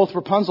they were both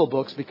Rapunzel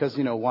books because,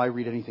 you know, why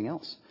read anything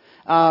else?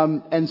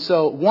 And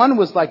so one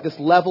was like this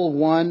level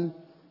 1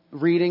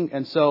 reading,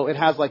 and so it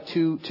has like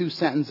two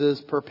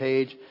sentences per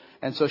page.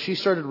 And so she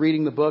started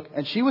reading the book,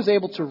 and she was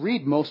able to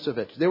read most of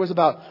it. There was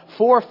about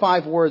 4 or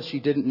 5 words she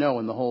didn't know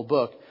in the whole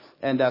book.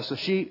 And so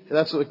she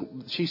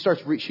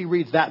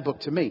reads that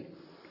book to me.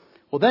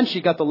 Well, then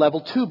she got the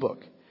level 2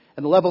 book.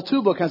 And the level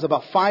 2 book has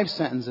about 5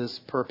 sentences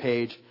per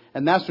page.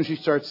 And that's when she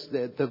starts,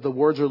 the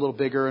words are a little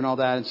bigger and all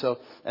that.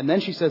 And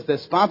then she says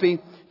this, Papi,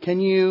 can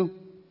you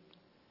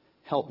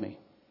help me?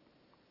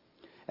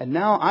 And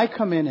now I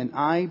come in and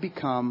I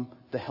become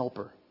the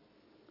helper.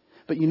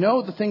 But you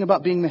know the thing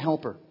about being the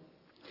helper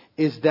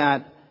is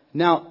that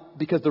now,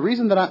 because the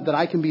reason that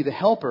I can be the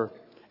helper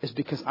is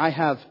because I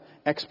have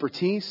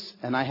expertise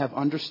and I have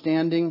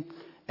understanding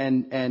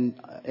and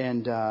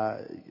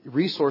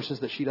resources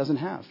that she doesn't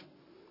have.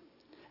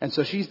 And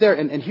so she's there.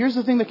 And here's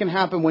the thing that can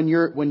happen when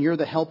you're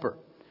the helper.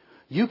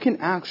 You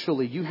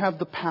have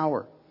the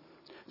power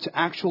to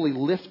actually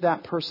lift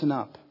that person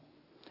up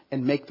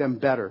and make them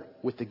better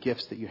with the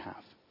gifts that you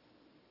have.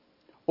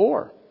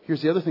 Or,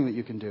 here's the other thing that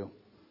you can do.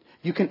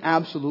 You can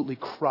absolutely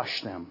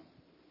crush them.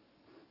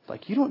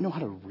 Like, you don't know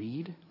how to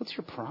read? What's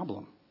your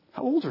problem?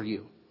 How old are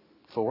you?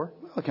 4?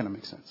 Well, that kind of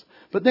makes sense.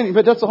 But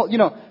that's the whole,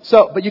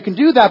 but you can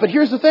do that. But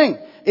here's the thing,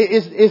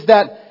 is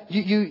that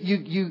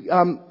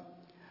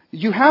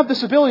you have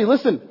this ability.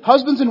 Listen,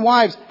 husbands and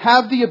wives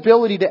have the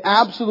ability to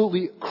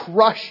absolutely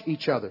crush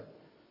each other.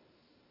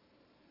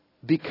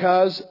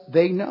 Because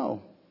they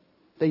know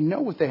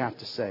what they have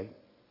to say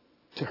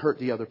to hurt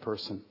the other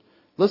person.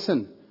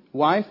 Listen,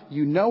 wife,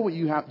 you know what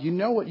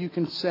you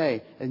can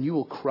say, and you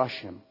will crush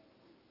him.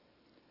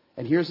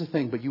 And here's the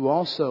thing, but you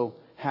also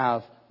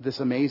have this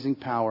amazing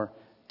power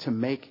to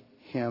make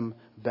him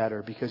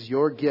better, because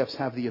your gifts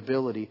have the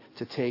ability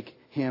to take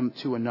him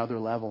to another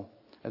level.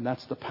 And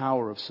that's the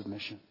power of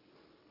submission.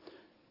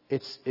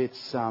 It's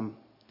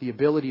the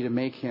ability to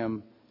make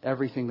him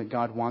everything that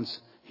God wants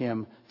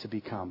him to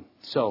become.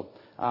 So,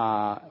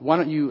 why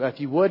don't you, if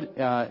you would,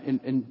 my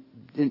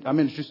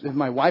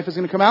wife is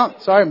going to come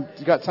out. Sorry,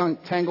 I got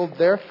tangled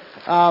there.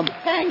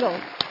 Tangled.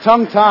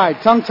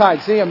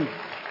 Tongue-tied. See,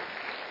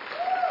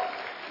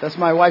 that's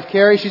my wife,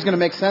 Carrie. She's going to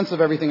make sense of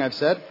everything I've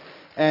said.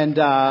 And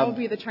I'll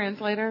be the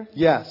translator.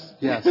 Yes.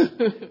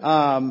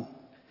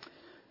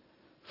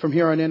 From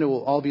here on in, it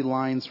will all be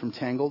lines from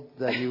Tangled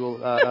that you will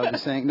be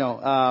saying.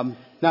 No.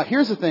 Now,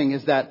 here's the thing: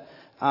 is that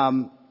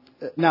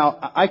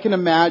now I can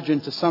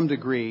imagine to some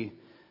degree,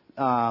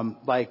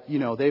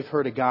 they've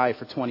heard a guy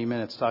for 20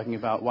 minutes talking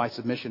about why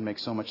submission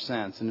makes so much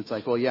sense, and it's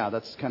like, well, yeah,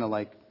 that's kind of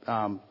like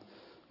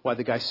why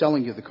the guy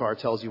selling you the car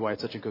tells you why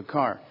it's such a good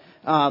car.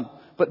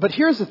 But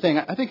here's the thing: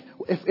 I think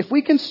if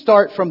we can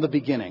start from the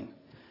beginning.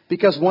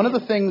 Because one of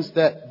the things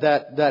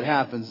that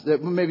happens,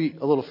 that maybe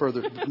a little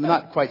further,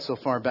 not quite so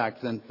far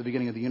back than the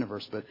beginning of the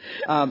universe, but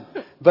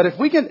if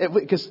we can,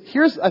 because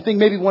here's, I think,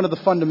 maybe one of the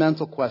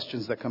fundamental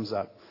questions that comes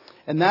up.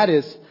 And that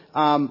is,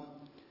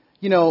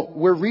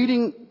 we're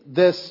reading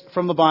this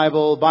from the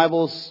Bible. The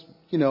Bible's,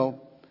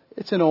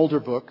 it's an older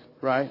book,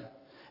 right?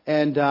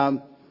 And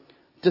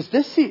does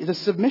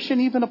submission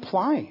even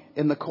apply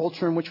in the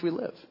culture in which we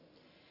live?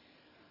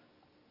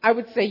 I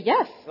would say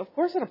yes, of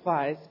course it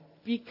applies.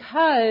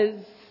 Because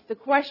the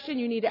question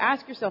you need to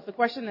ask yourself, the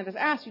question that is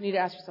asked, you need to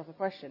ask yourself a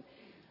question.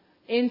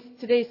 In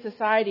today's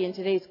society, in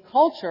today's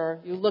culture,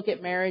 you look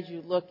at marriage,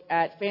 you look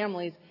at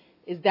families,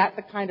 is that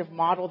the kind of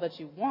model that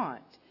you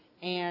want?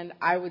 And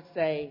I would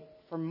say,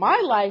 for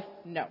my life,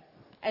 no.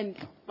 And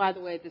by the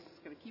way, this is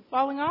going to keep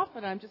falling off,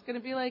 and I'm just going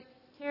to be like,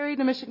 Carrie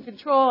to mission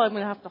control. I'm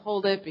going to have to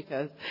hold it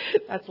because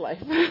that's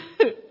life.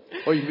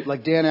 Or you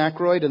like Dan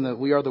Aykroyd in the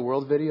We Are the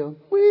World video?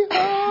 We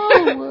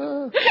are the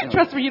world. No.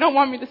 Trust me, you don't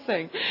want me to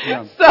sing.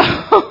 Yeah.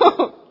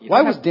 So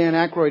why was Dan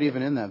Aykroyd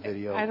even in that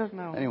video? I don't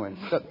know. Anyway,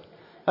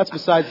 that's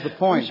besides the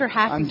point. I'm sure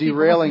half I'm these people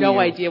derailing have no you.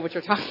 idea what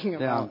you're talking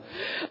about.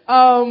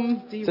 Yeah.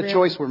 It's a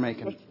choice we're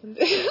making. We're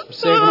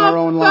saving our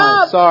own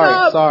lives.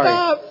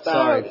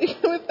 Sorry.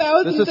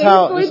 This is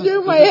how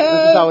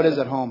it is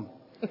at home.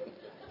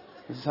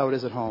 This is how it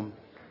is at home.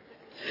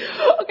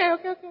 Okay.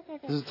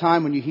 This is a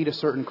time when you heed a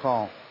certain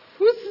call.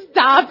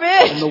 Stop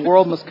it. And the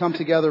world must come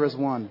together as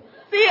one.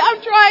 See,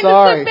 I'm trying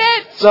to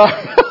submit. Sorry.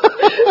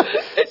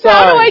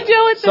 How do I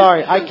deal with this?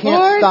 Sorry, I can't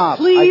Lord, stop.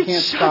 Please I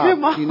can't shut stop.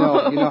 him off. You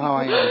know how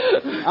I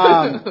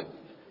am.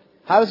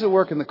 How does it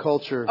work in the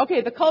culture? Okay,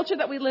 the culture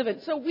that we live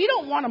in. So we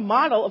don't want to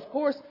model, of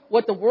course,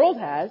 what the world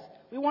has.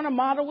 We want to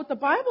model what the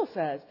Bible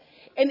says.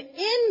 And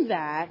in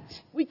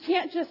that, we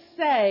can't just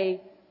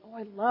say, oh,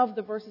 I love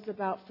the verses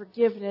about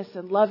forgiveness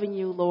and loving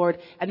you, Lord,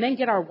 and then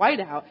get our white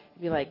out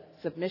and be like,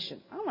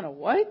 submission. I want to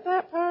white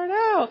that part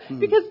out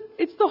because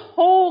it's the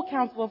whole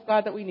counsel of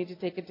God that we need to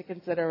take into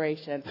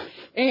consideration.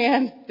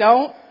 And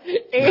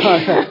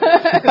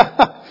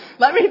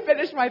let me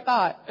finish my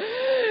thought.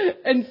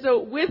 And so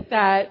with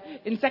that,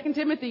 in 2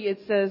 Timothy,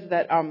 it says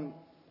that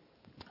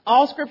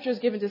all Scripture is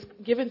given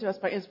to us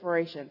by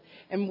inspiration.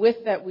 And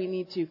with that, we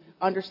need to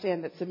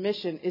understand that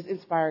submission is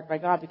inspired by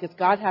God because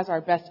God has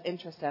our best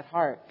interest at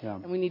heart. Yeah.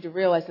 And we need to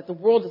realize that the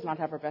world does not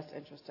have our best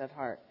interest at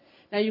heart.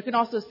 Now, you can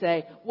also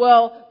say,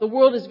 well, the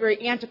world is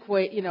very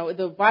antiquated.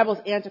 The Bible's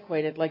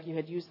antiquated, like you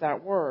had used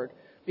that word,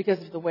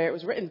 because of the way it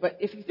was written. But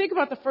if you think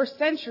about the first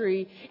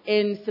century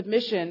in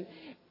submission,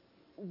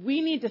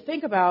 we need to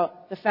think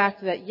about the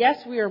fact that,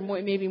 yes, we are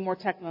maybe more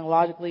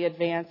technologically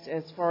advanced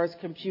as far as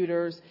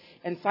computers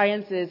and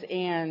sciences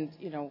and,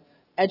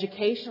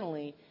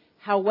 educationally.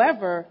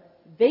 However,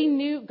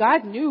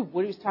 God knew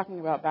what he was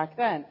talking about back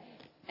then.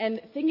 And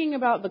thinking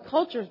about the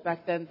cultures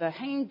back then, the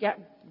hanging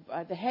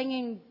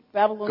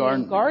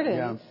Babylonian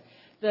gardens,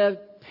 the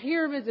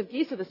pyramids of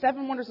Giza, the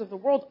 7 wonders of the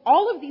world,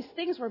 all of these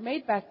things were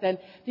made back then.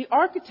 The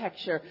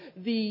architecture,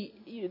 the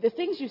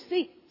things you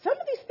see, some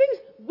of these things,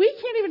 we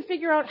can't even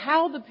figure out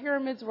how the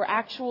pyramids were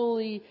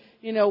actually,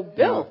 built.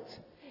 No.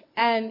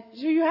 And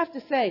so you have to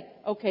say,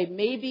 okay,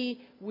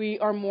 maybe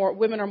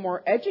women are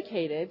more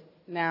educated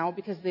now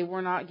because they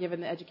were not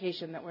given the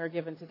education that we're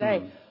given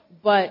today.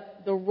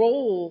 But the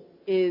role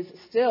is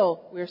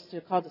we're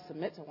still called to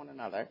submit to one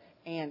another.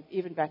 And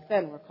even back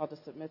then, we're called to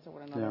submit to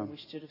one another. Yeah. We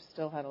should have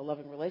still had a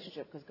loving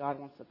relationship because God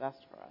wants the best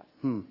for us.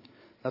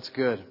 That's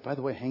good. By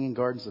the way, Hanging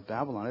Gardens of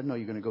Babylon, I didn't know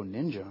you were going to go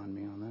ninja on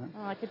me on that.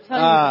 Oh, I could tell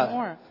you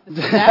more.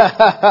 The steps,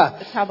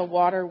 that's how the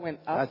water went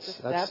up the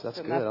steps. That's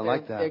good. I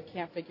like that. They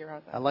can't figure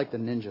out that. I like the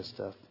ninja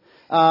stuff.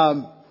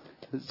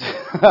 There's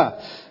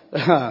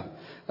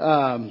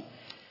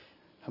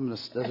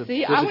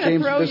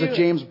a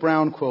James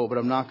Brown quote, but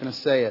I'm not going to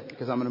say it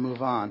because I'm going to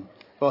move on.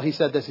 Well, he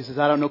said this. He says,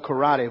 I don't know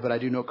karate, but I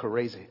do know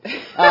crazy.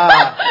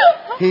 Are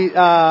you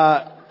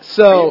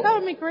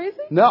calling me crazy?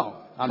 No,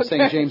 I'm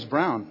saying James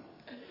Brown.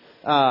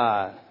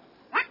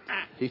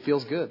 He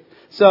feels good.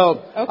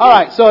 So, okay. All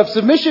right. So if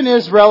submission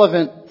is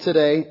relevant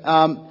today,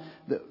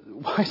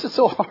 why is it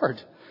so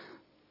hard?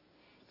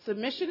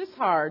 Submission is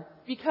hard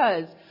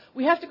because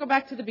we have to go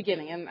back to the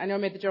beginning. And I know I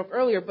made the joke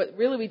earlier, but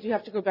really we do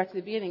have to go back to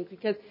the beginning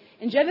because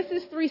in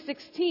Genesis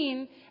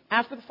 3:16,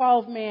 after the fall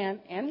of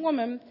man and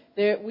woman,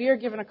 we are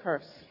given a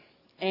curse.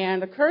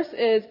 And the curse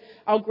is,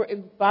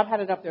 Bob had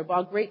it up there,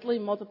 I'll greatly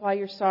multiply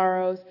your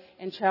sorrows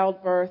and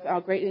childbirth.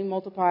 I'll greatly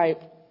multiply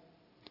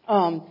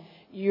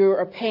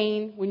your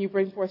pain when you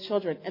bring forth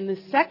children. And the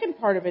second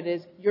part of it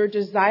is, your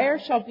desire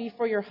shall be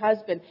for your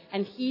husband,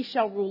 and he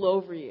shall rule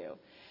over you.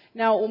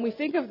 Now, when we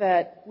think of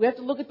that, we have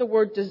to look at the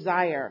word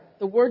desire.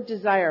 The word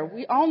desire.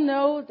 We all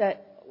know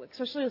that,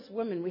 especially as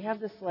women, we have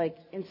this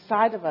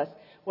inside of us.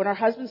 When our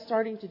husband's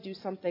starting to do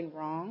something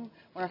wrong,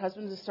 when our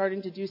husband is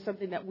starting to do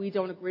something that we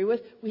don't agree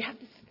with, we have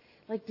this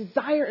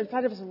desire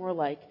inside of us, and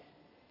we're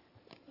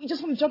we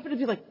just want to jump in and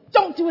be like,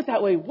 don't do it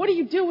that way. What are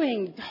you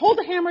doing? Hold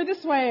the hammer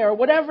this way, or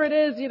whatever it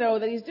is,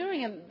 that he's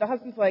doing. And the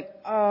husband's like,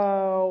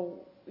 why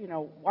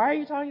are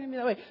you talking to me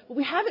that way? But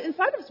we have it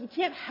inside of us. We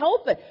can't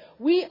help it.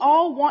 We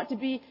all want to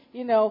be,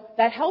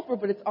 that helper,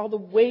 but it's all the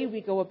way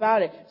we go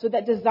about it. So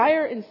that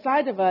desire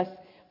inside of us,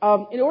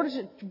 in order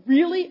to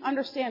really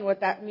understand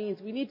what that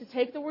means, we need to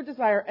take the word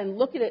desire and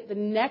look at it, the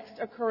next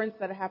occurrence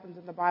that happens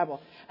in the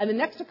Bible. And the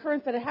next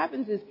occurrence that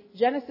happens is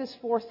Genesis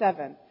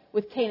 4:7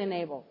 with Cain and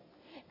Abel.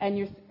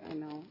 And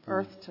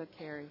Earth took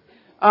Carrie.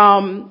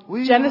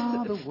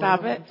 Genesis,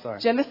 stop it.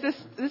 Genesis,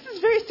 this is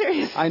very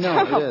serious. I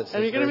know, it is.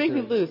 And you're going to make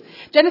me lose.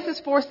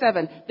 Genesis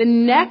 4:7. The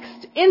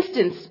next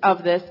instance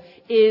of this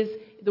is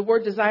the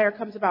word desire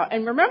comes about.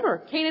 And remember,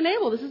 Cain and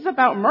Abel, this is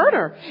about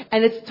murder.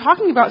 And it's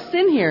talking about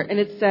sin here. And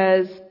it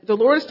says, the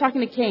Lord is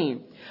talking to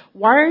Cain.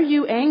 Why are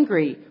you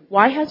angry?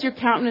 Why has your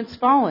countenance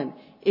fallen?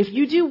 If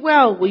you do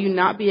well, will you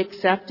not be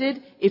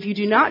accepted? If you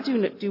do not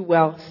do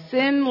well,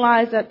 sin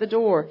lies at the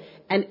door,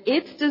 and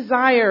its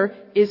desire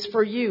is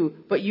for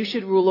you, but you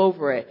should rule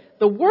over it.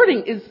 The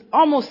wording is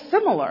almost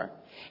similar.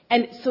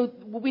 And so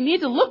what we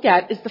need to look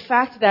at is the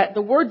fact that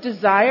the word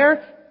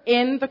desire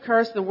in the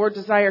curse, the word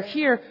desire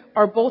here,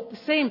 are both the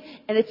same.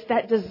 And it's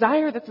that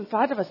desire that's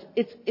inside of us.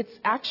 It's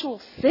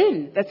actual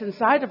sin that's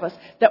inside of us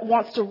that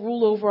wants to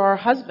rule over our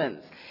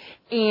husbands.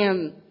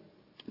 And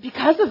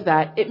because of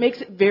that, it makes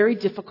it very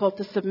difficult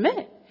to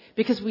submit.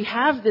 Because we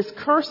have this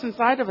curse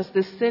inside of us,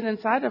 this sin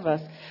inside of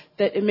us,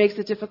 that it makes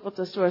it difficult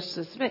for us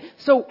to submit.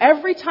 So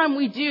every time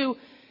we do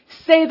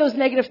say those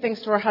negative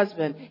things to our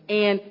husband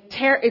and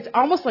it's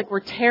almost like we're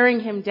tearing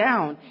him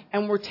down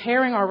and we're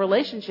tearing our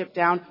relationship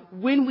down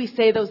when we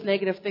say those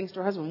negative things to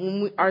our husband,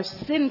 when our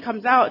sin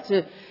comes out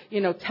to,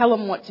 tell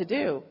him what to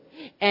do.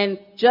 And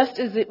just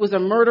as it was a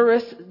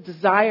murderous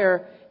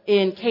desire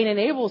in Cain and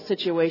Abel's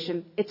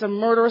situation, it's a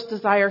murderous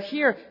desire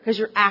here because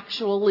you're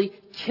actually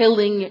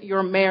killing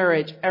your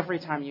marriage every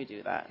time you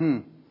do that.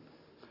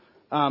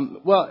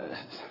 Well,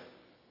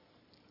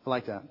 I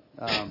like that.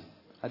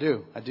 I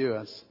do.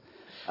 That's,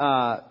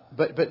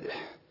 but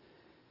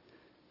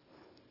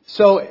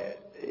so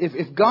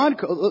if God,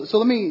 so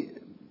let me,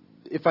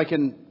 if I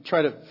can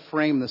try to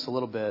frame this a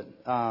little bit.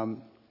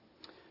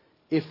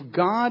 If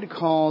God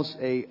calls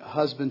a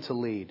husband to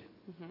lead,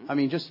 I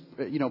mean, just,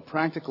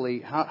 practically,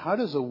 how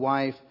does a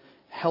wife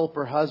help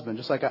her husband?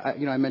 Just like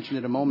I mentioned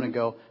it a moment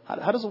ago.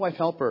 How does a wife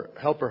help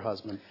her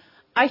husband?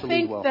 I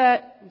think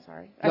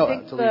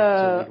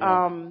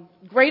the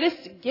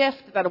greatest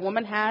gift that a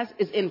woman has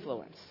is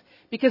influence,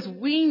 because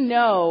we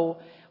know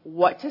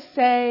what to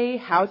say,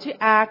 how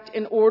to act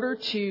in order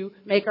to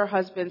make our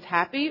husbands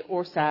happy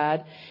or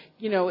sad.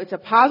 It's a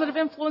positive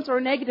influence or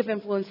a negative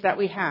influence that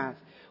we have.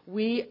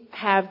 We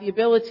have the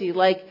ability,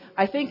 like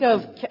I think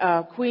of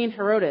Queen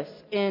Herodes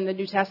in the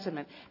New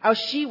Testament, how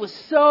she was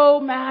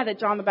so mad at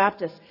John the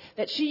Baptist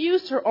that she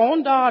used her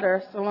own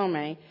daughter,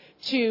 Salome,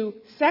 to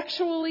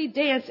sexually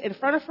dance in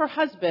front of her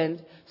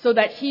husband so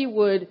that he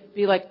would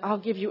be like, I'll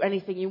give you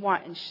anything you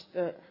want.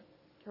 And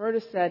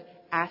Herodes said,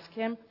 ask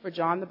him for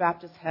John the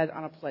Baptist's head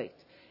on a plate.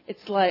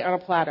 It's like on a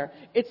platter.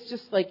 It's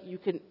just like you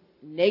can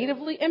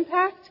negatively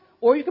impact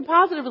or you can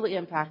positively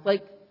impact,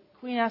 like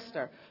Queen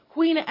Esther.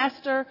 Queen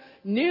Esther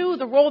knew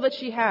the role that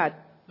she had.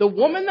 The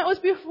woman that was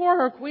before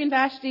her, Queen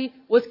Vashti,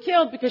 was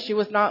killed because she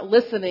was not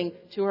listening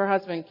to her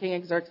husband,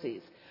 King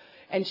Xerxes.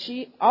 And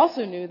she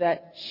also knew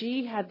that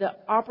she had the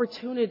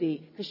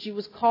opportunity, because she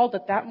was called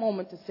at that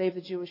moment to save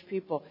the Jewish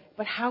people.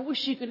 But how was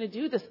she going to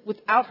do this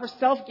without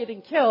herself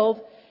getting killed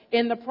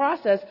in the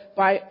process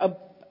by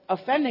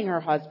offending her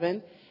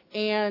husband,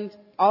 and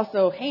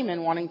also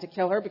Haman wanting to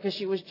kill her because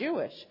she was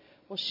Jewish?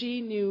 Well,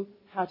 she knew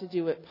how to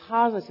do it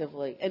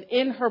positively. And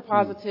in her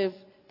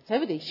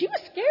positivity, she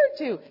was scared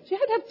too. She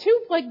had to have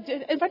two,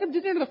 in fact, I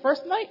did it the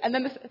first night, and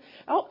then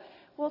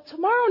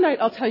tomorrow night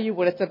I'll tell you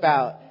what it's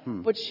about.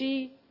 But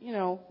she,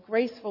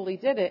 gracefully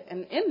did it,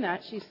 and in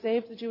that she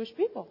saved the Jewish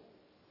people.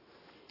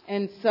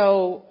 And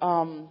so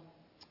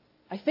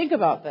I think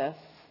about this.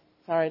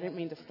 Sorry, I didn't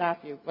mean to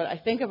stop you, but I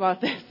think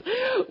about this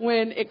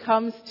when it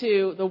comes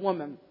to the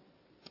woman.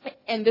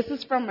 And this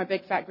is from my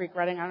Big Fat Greek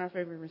Wedding. I don't know if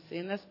you've ever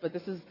seen this, but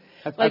this is...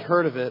 I've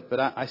heard of it, but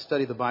I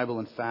study the Bible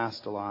and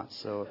fast a lot,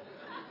 so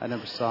I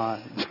never saw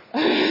it.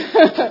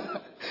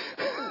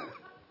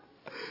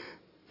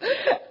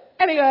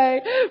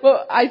 Anyway,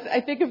 well,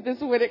 I think of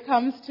this when it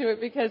comes to it,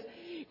 because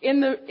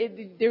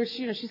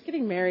she's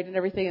getting married and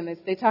everything, and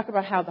they talk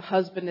about how the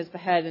husband is the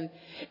head,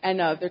 and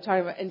they're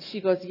talking about, and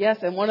she goes, yes,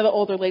 and one of the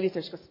older ladies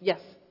there, she goes,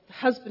 yes, the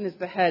husband is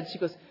the head. She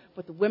goes,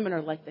 but the women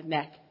are like the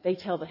neck. They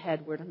tell the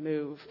head where to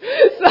move.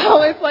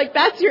 So it's like,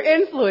 that's your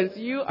influence.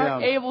 You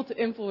are able to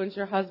influence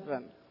your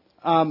husband.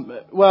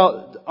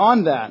 Well,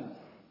 on that,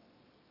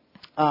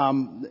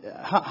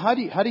 how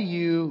do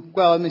you,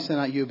 well, let me say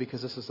not you,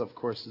 because this is, of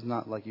course, is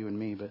not like you and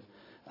me, but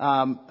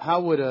how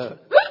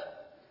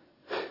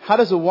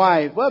does a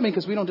wife, well, I mean,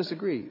 because we don't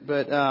disagree,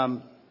 but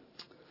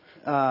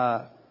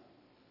I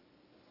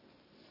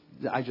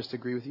just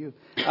agree with you.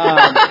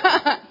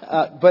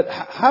 But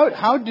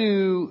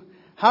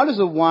how does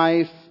a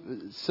wife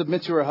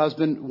submit to her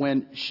husband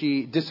when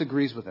she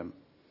disagrees with him?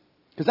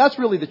 Because that's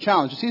really the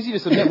challenge. It's easy to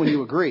submit when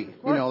you agree.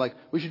 Like,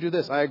 we should do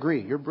this. I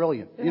agree. You're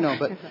brilliant.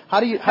 But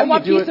how do you do it? I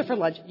want pizza for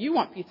lunch. You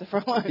want pizza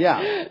for lunch.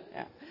 Yeah.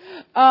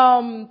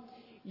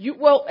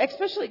 Well,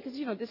 especially because,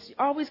 this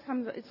always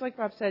comes, it's like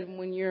Rob said,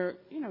 when you're,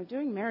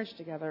 doing marriage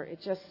together,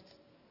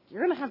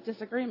 you're going to have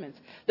disagreements.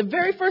 The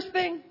very first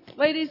thing,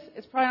 ladies,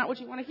 it's probably not what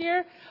you want to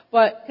hear,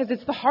 but because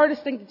it's the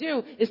hardest thing to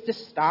do, is to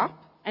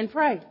stop and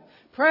pray.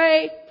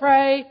 Pray,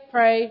 pray,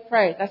 pray,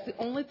 pray. That's the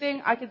only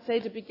thing I could say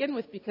to begin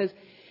with, because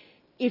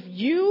if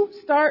you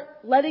start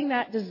letting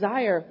that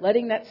desire,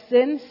 letting that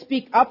sin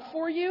speak up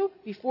for you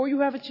before you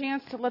have a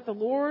chance to let the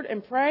Lord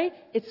and pray,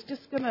 it's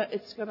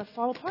gonna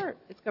fall apart.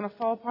 It's gonna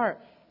fall apart.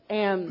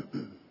 And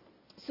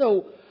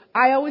so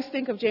I always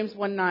think of James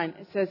 1:9.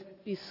 It says,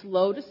 "Be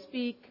slow to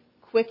speak,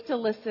 quick to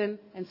listen,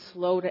 and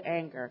slow to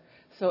anger."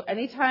 So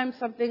anytime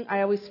something, I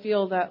always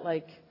feel that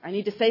like I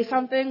need to say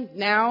something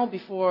now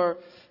before,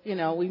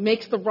 we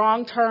make the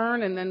wrong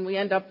turn and then we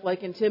end up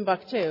like in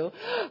Timbuktu.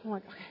 I'm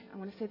like, okay, I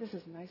want to say this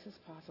as nice as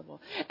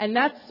possible. And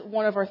that's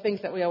one of our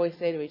things that we always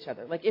say to each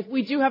other. Like if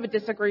we do have a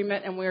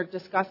disagreement and we're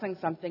discussing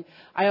something,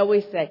 I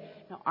always say,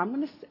 no,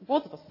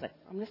 both of us say,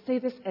 I'm going to say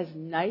this as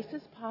nice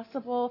as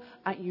possible.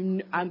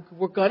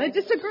 We're going to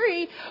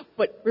disagree,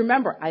 but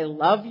remember, I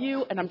love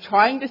you and I'm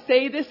trying to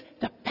say this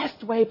the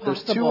best way possible.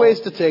 There's two ways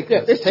to take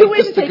this. There's take two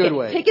ways this to take the good it.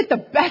 way. Take it the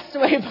best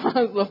way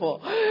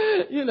possible.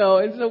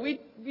 And so we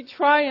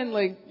try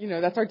and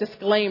that's our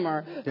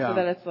disclaimer so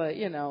that it's like,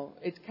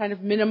 it kind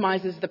of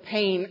minimizes the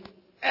pain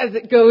as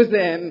it goes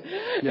in,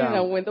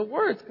 with the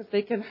words because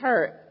they can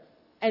hurt.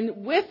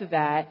 And with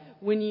that,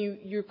 when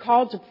you're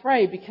called to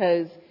pray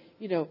because,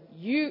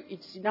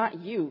 it's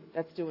not you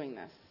that's doing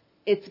this.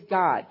 It's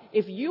God.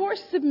 If you are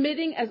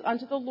submitting as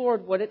unto the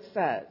Lord what it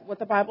says, what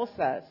the Bible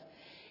says,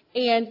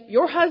 and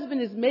your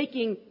husband is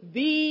making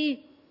the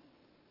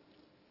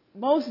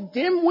most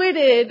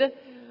dim-witted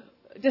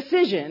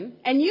decision,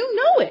 and you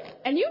know it,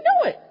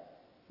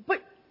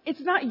 but it's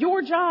not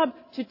your job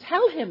to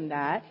tell him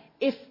that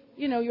if,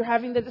 you're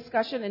having the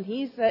discussion and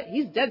he's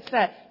dead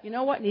set, you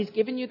know what, and he's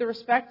given you the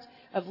respect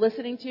of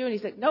listening to you, and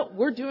he's like, no,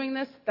 we're doing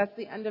this, that's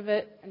the end of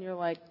it, and you're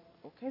like,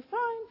 okay,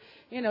 fine,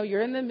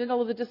 you're in the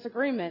middle of the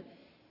disagreement.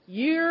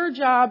 Your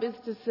job is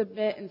to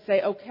submit and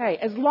say, okay,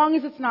 as long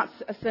as it's not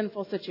a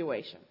sinful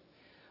situation.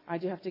 I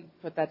do have to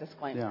put that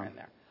disclaimer in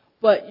there.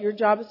 But your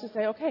job is to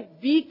say, okay,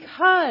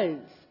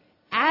 because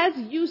as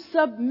you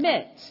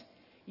submit,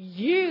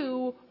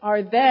 you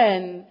are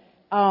then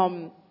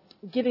going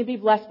to be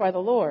blessed by the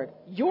Lord.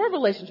 Your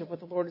relationship with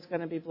the Lord is going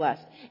to be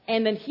blessed.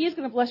 And then He's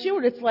going to bless you.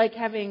 And it's like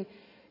having,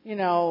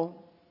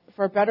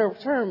 for a better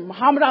term,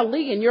 Muhammad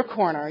Ali in your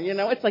corner.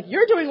 It's like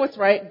you're doing what's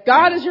right.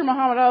 God is your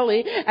Muhammad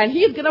Ali, and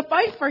He's going to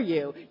fight for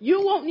you.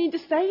 You won't need to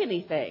say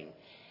anything.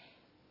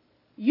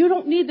 You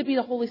don't need to be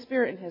the Holy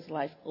Spirit in his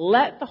life.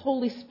 Let the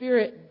Holy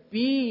Spirit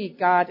be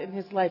God in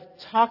his life,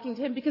 talking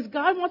to him, because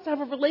God wants to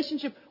have a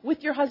relationship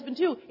with your husband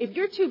too. If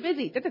you're too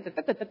busy, I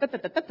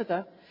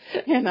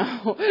don't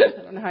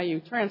know how you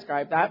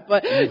transcribe that,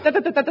 but he's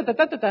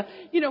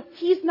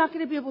not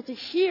going to be able to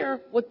hear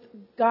what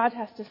God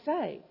has to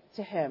say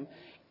to him.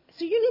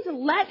 So you need to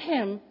let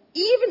him,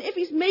 even if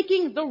he's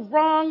making the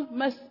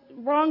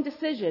wrong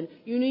decision,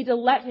 you need to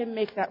let him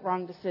make that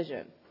wrong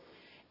decision.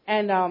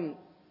 And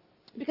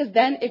because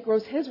then it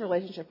grows his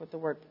relationship with the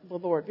Lord.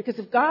 Because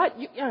if God,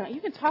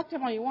 you can talk to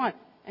him all you want,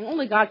 and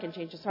only God can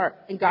change his heart.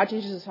 And God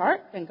changes his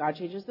heart, then God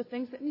changes the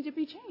things that need to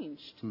be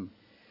changed.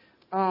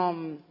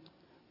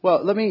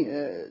 Well, let me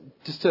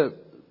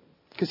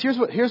because here's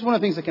one of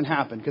the things that can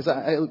happen. Because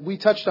we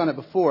touched on it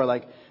before.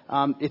 Like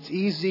it's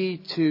easy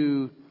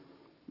to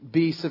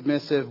be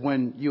submissive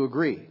when you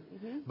agree.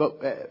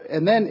 But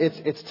and then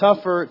it's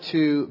tougher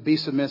to be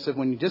submissive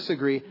when you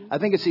disagree. I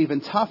think it's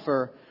even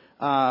tougher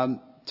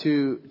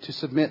to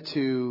submit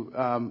to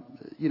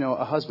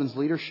a husband's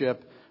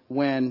leadership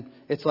when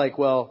it's like,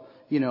 well,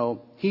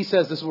 he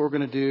says this is what we're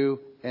going to do,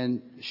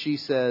 and she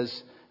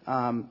says,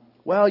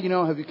 well,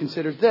 have you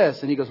considered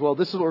this? And he goes, well,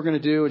 this is what we're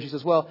going to do. And she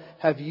says, well,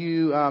 have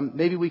you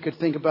maybe we could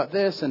think about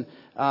this? And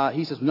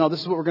he says, no,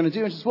 this is what we're going to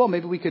do. And she says, well,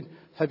 maybe we could.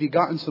 Have you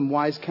gotten some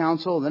wise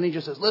counsel? And then he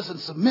just says, listen,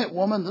 submit,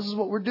 woman. This is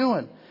what we're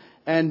doing.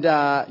 And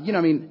what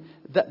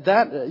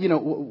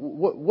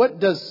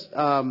does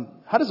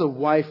how does a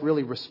wife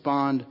really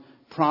respond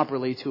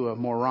properly to a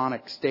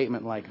moronic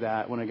statement like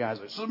that when a guy's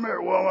like, submit,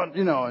 woman,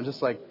 and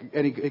just like,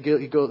 and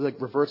he goes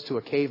like reverts to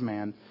a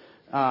caveman.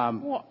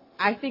 Well,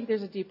 I think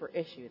there's a deeper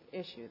issue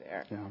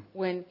there. Yeah.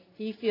 When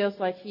he feels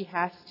like he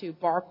has to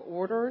bark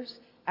orders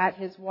at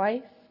his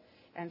wife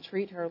and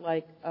treat her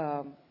like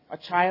a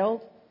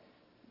child,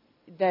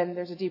 then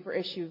there's a deeper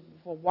issue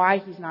for why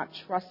he's not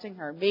trusting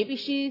her. Maybe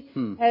she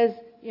has,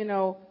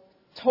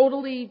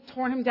 totally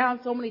torn him down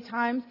so many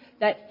times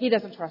that he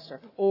doesn't trust her.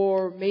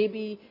 Or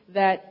maybe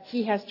that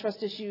he has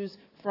trust issues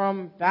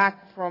from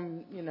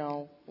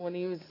when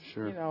he was,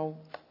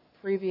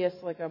 previous,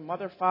 like a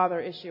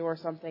mother-father issue or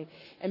something.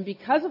 And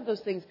because of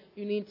those things,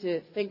 you need to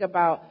think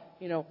about,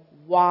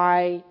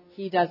 why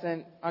he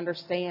doesn't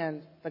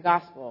understand the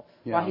gospel.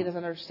 Yeah. Why he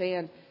doesn't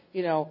understand,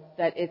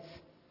 that it's,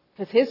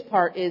 because his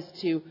part is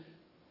to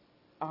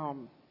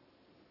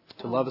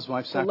love his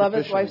wife sacrificially. To love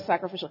his wife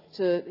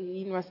sacrificially.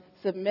 He must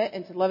submit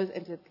and to love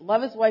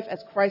his wife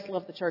as Christ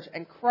loved the church.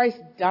 And Christ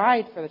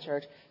died for the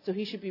church, so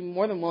he should be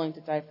more than willing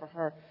to die for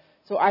her.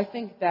 So I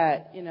think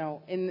that,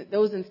 in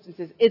those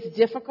instances, it's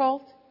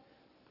difficult,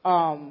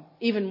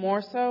 even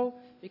more so,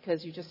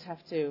 because you just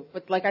have to.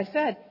 But like I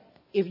said,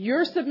 if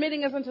you're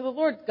submitting as unto the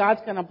Lord,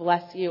 God's going to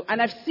bless you.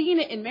 And I've seen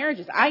it in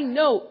marriages. I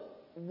know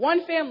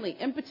one family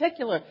in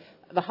particular,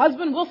 the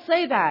husband will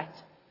say that.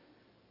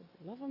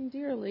 Love them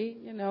dearly,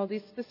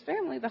 this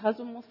family, the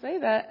husband will say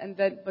that,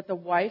 but the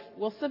wife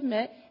will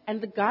submit,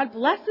 and God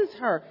blesses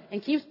her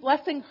and keeps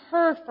blessing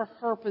her for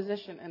her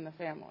position in the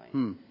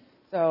family.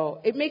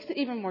 So it makes it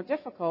even more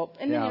difficult,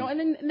 and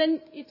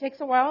then it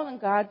takes a while, and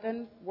God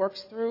then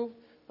works through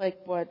like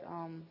what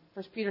 1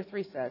 Peter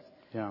 3 says.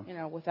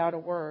 Yeah. Without a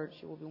word,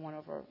 she will be won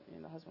over.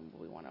 The husband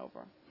will be won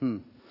over.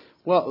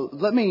 Well,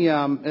 let me.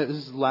 This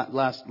is the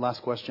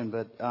last question,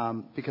 but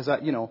because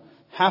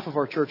half of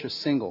our church is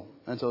single,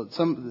 and so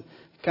some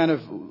kind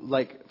of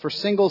like for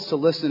singles to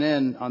listen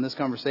in on this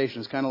conversation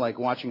is kind of like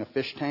watching a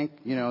fish tank.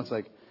 It's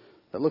like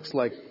that looks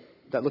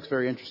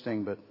very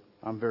interesting, but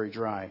I'm very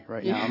dry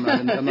right now.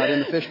 I'm not in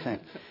the fish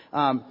tank.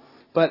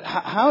 But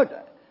how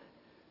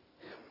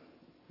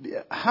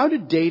do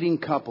dating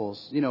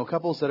couples,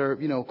 couples that are,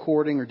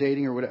 courting or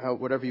dating or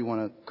whatever you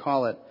want to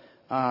call it,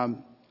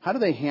 how do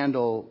they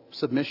handle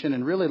submission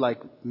and really like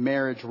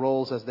marriage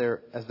roles as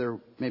they're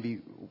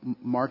maybe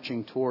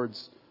marching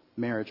towards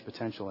marriage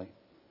potentially?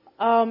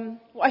 Well,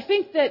 I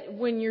think that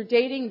when you're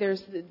dating,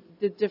 there's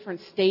the different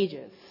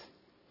stages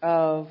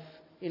of,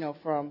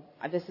 from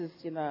this is,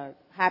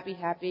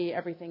 happy,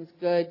 everything's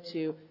good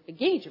to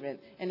engagement.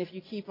 And if you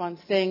keep on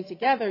staying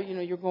together,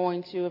 you're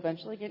going to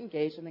eventually get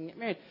engaged and then get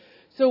married.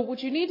 So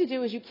what you need to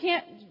do is you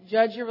can't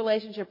judge your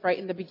relationship right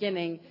in the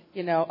beginning,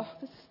 this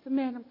is the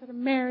man I'm going to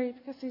marry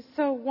because he's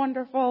so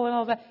wonderful and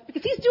all that.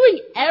 Because he's doing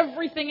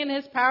everything in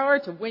his power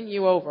to win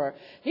you over.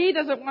 He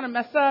doesn't want to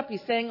mess up.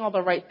 He's saying all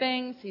the right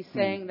things. He's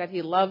saying that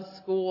he loves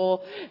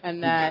school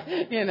and that,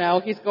 he's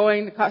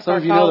going to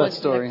start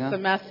college next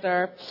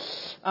semester.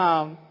 Those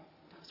were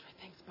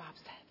things Bob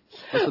said.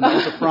 That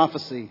was a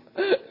prophecy.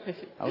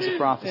 That was a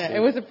prophecy. Yeah, it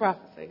was a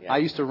prophecy. Yeah.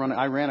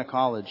 I ran a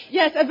college.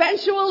 Yes,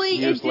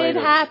 eventually it did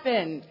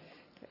happen.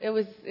 It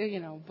was,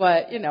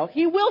 but,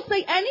 he will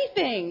say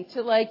anything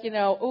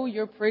to oh,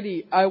 you're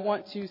pretty. I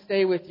want to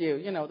stay with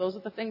you. Those are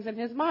the things in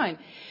his mind.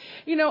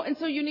 And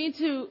so you need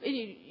to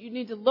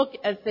look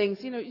at things,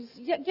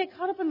 get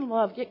caught up in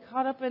love, get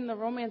caught up in the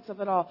romance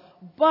of it all.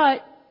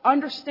 But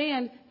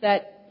understand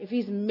that if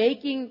he's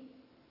making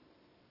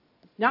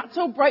not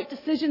so bright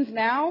decisions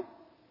now,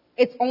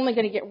 it's only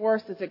going to get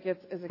worse as it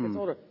gets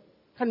older.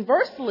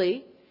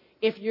 Conversely,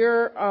 if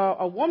you're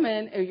a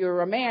woman or you're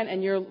a man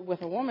and you're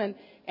with a woman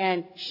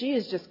and she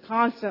is just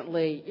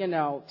constantly,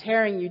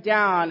 tearing you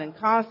down and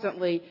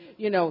constantly,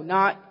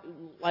 not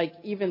like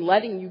even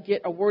letting you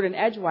get a word in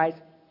edgewise,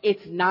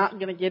 it's not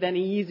going to get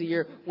any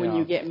easier when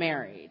you get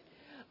married.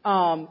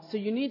 So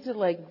you need to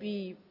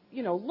be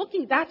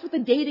looking, that's what the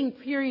dating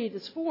period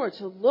is for,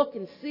 to look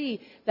and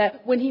see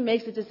that when he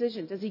makes a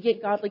decision, does he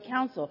get godly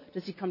counsel?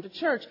 Does he come to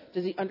church?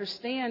 Does he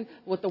understand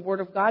what the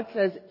Word of God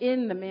says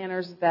in the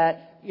manners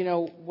that,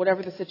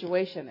 whatever the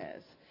situation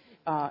is?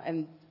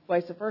 And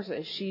vice versa.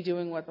 Is she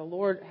doing what the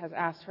Lord has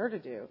asked her to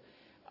do?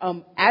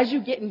 As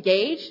you get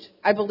engaged,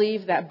 I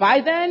believe that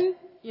by then,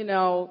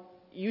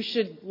 you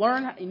should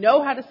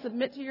know how to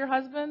submit to your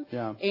husband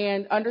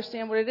and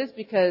understand what it is,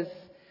 because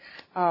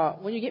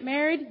when you get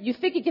married, you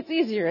think it gets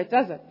easier. It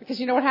doesn't. Because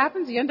you know what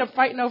happens? You end up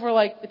fighting over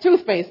the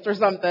toothpaste or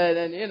something,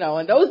 and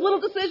and those little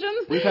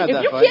decisions. We've had if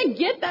that you can't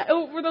get that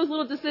over those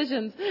little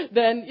decisions,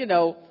 then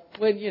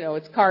when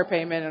it's car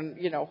payment and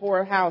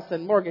whore house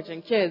and mortgage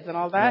and kids and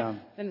all that,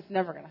 then it's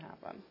never going to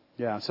happen.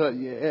 Yeah. So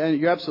and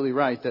you're absolutely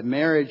right that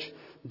marriage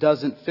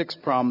doesn't fix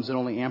problems; it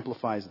only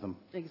amplifies them.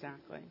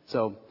 Exactly.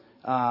 So,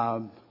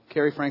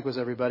 Carrie Frank was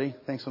everybody.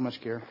 Thanks so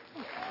much, Carrie.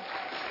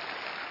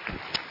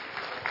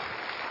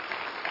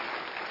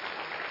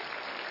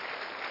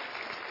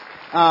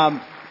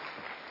 Now,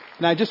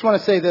 I just want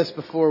to say this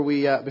before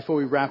we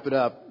wrap it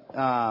up.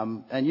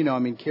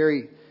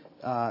 Carrie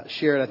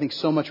shared, I think,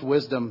 so much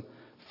wisdom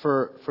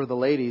for the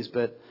ladies.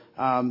 But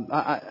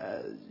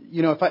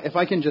if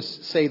I can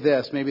just say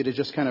this, maybe to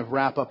just kind of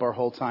wrap up our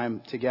whole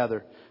time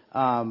together,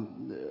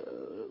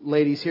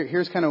 ladies,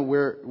 here's kind of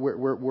where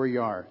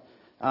you are.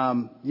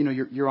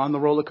 You're on the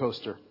roller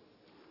coaster,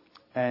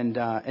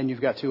 and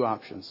you've got two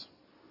options.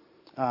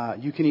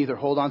 You can either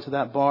hold on to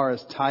that bar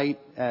as tight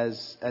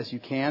as you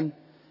can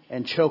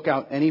and choke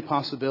out any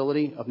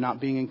possibility of not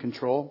being in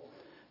control,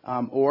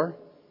 or,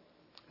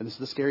 and this is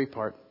the scary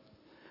part,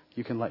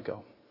 you can let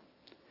go.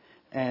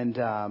 And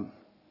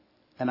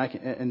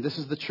this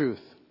is the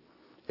truth,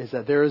 is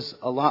that there is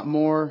a lot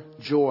more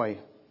joy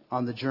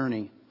on the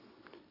journey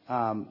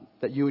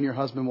that you and your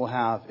husband will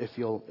have if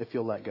you'll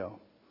let go.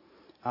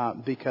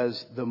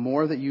 Because the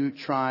more that you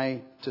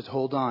try to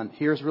hold on,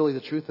 here's really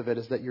the truth of it,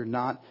 is that you're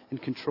not in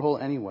control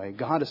anyway.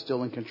 God is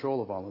still in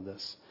control of all of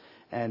this.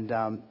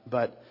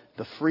 But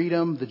the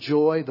freedom, the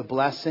joy, the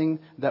blessing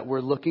that we're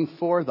looking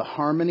for, the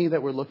harmony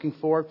that we're looking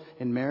for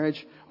in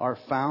marriage are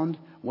found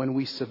when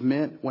we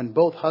submit, when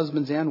both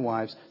husbands and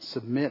wives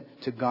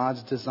submit to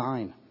God's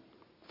design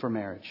for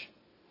marriage.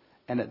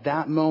 And at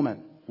that moment,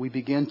 we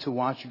begin to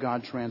watch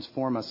God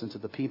transform us into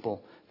the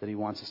people that He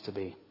wants us to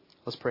be.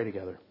 Let's pray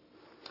together.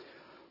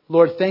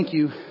 Lord, thank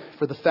you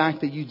for the fact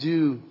that you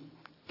do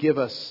give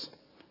us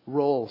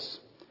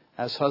roles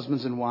as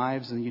husbands and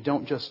wives, and you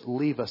don't just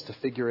leave us to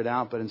figure it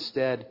out, but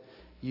instead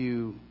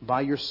you,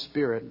 by your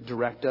Spirit,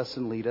 direct us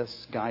and lead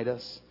us, guide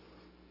us,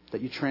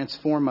 that you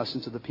transform us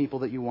into the people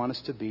that you want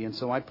us to be. And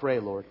so I pray,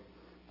 Lord,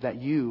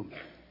 that you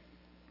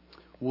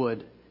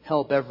would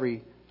help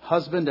every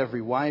husband,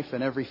 every wife,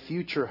 and every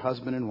future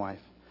husband and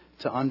wife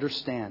to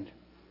understand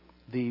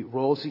the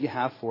roles that you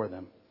have for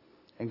them.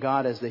 And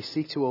God, as they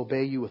seek to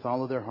obey you with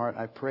all of their heart,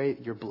 I pray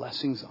your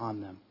blessings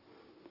on them.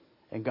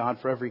 And God,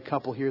 for every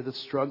couple here that's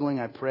struggling,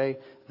 I pray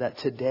that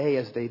today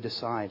as they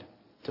decide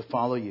to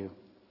follow you,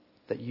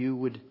 that you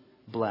would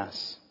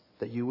bless,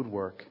 that you would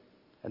work,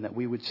 and that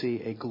we would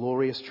see a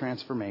glorious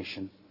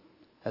transformation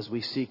as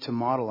we seek to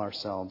model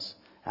ourselves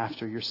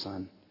after your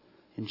Son.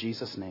 In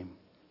Jesus' name,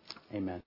 amen.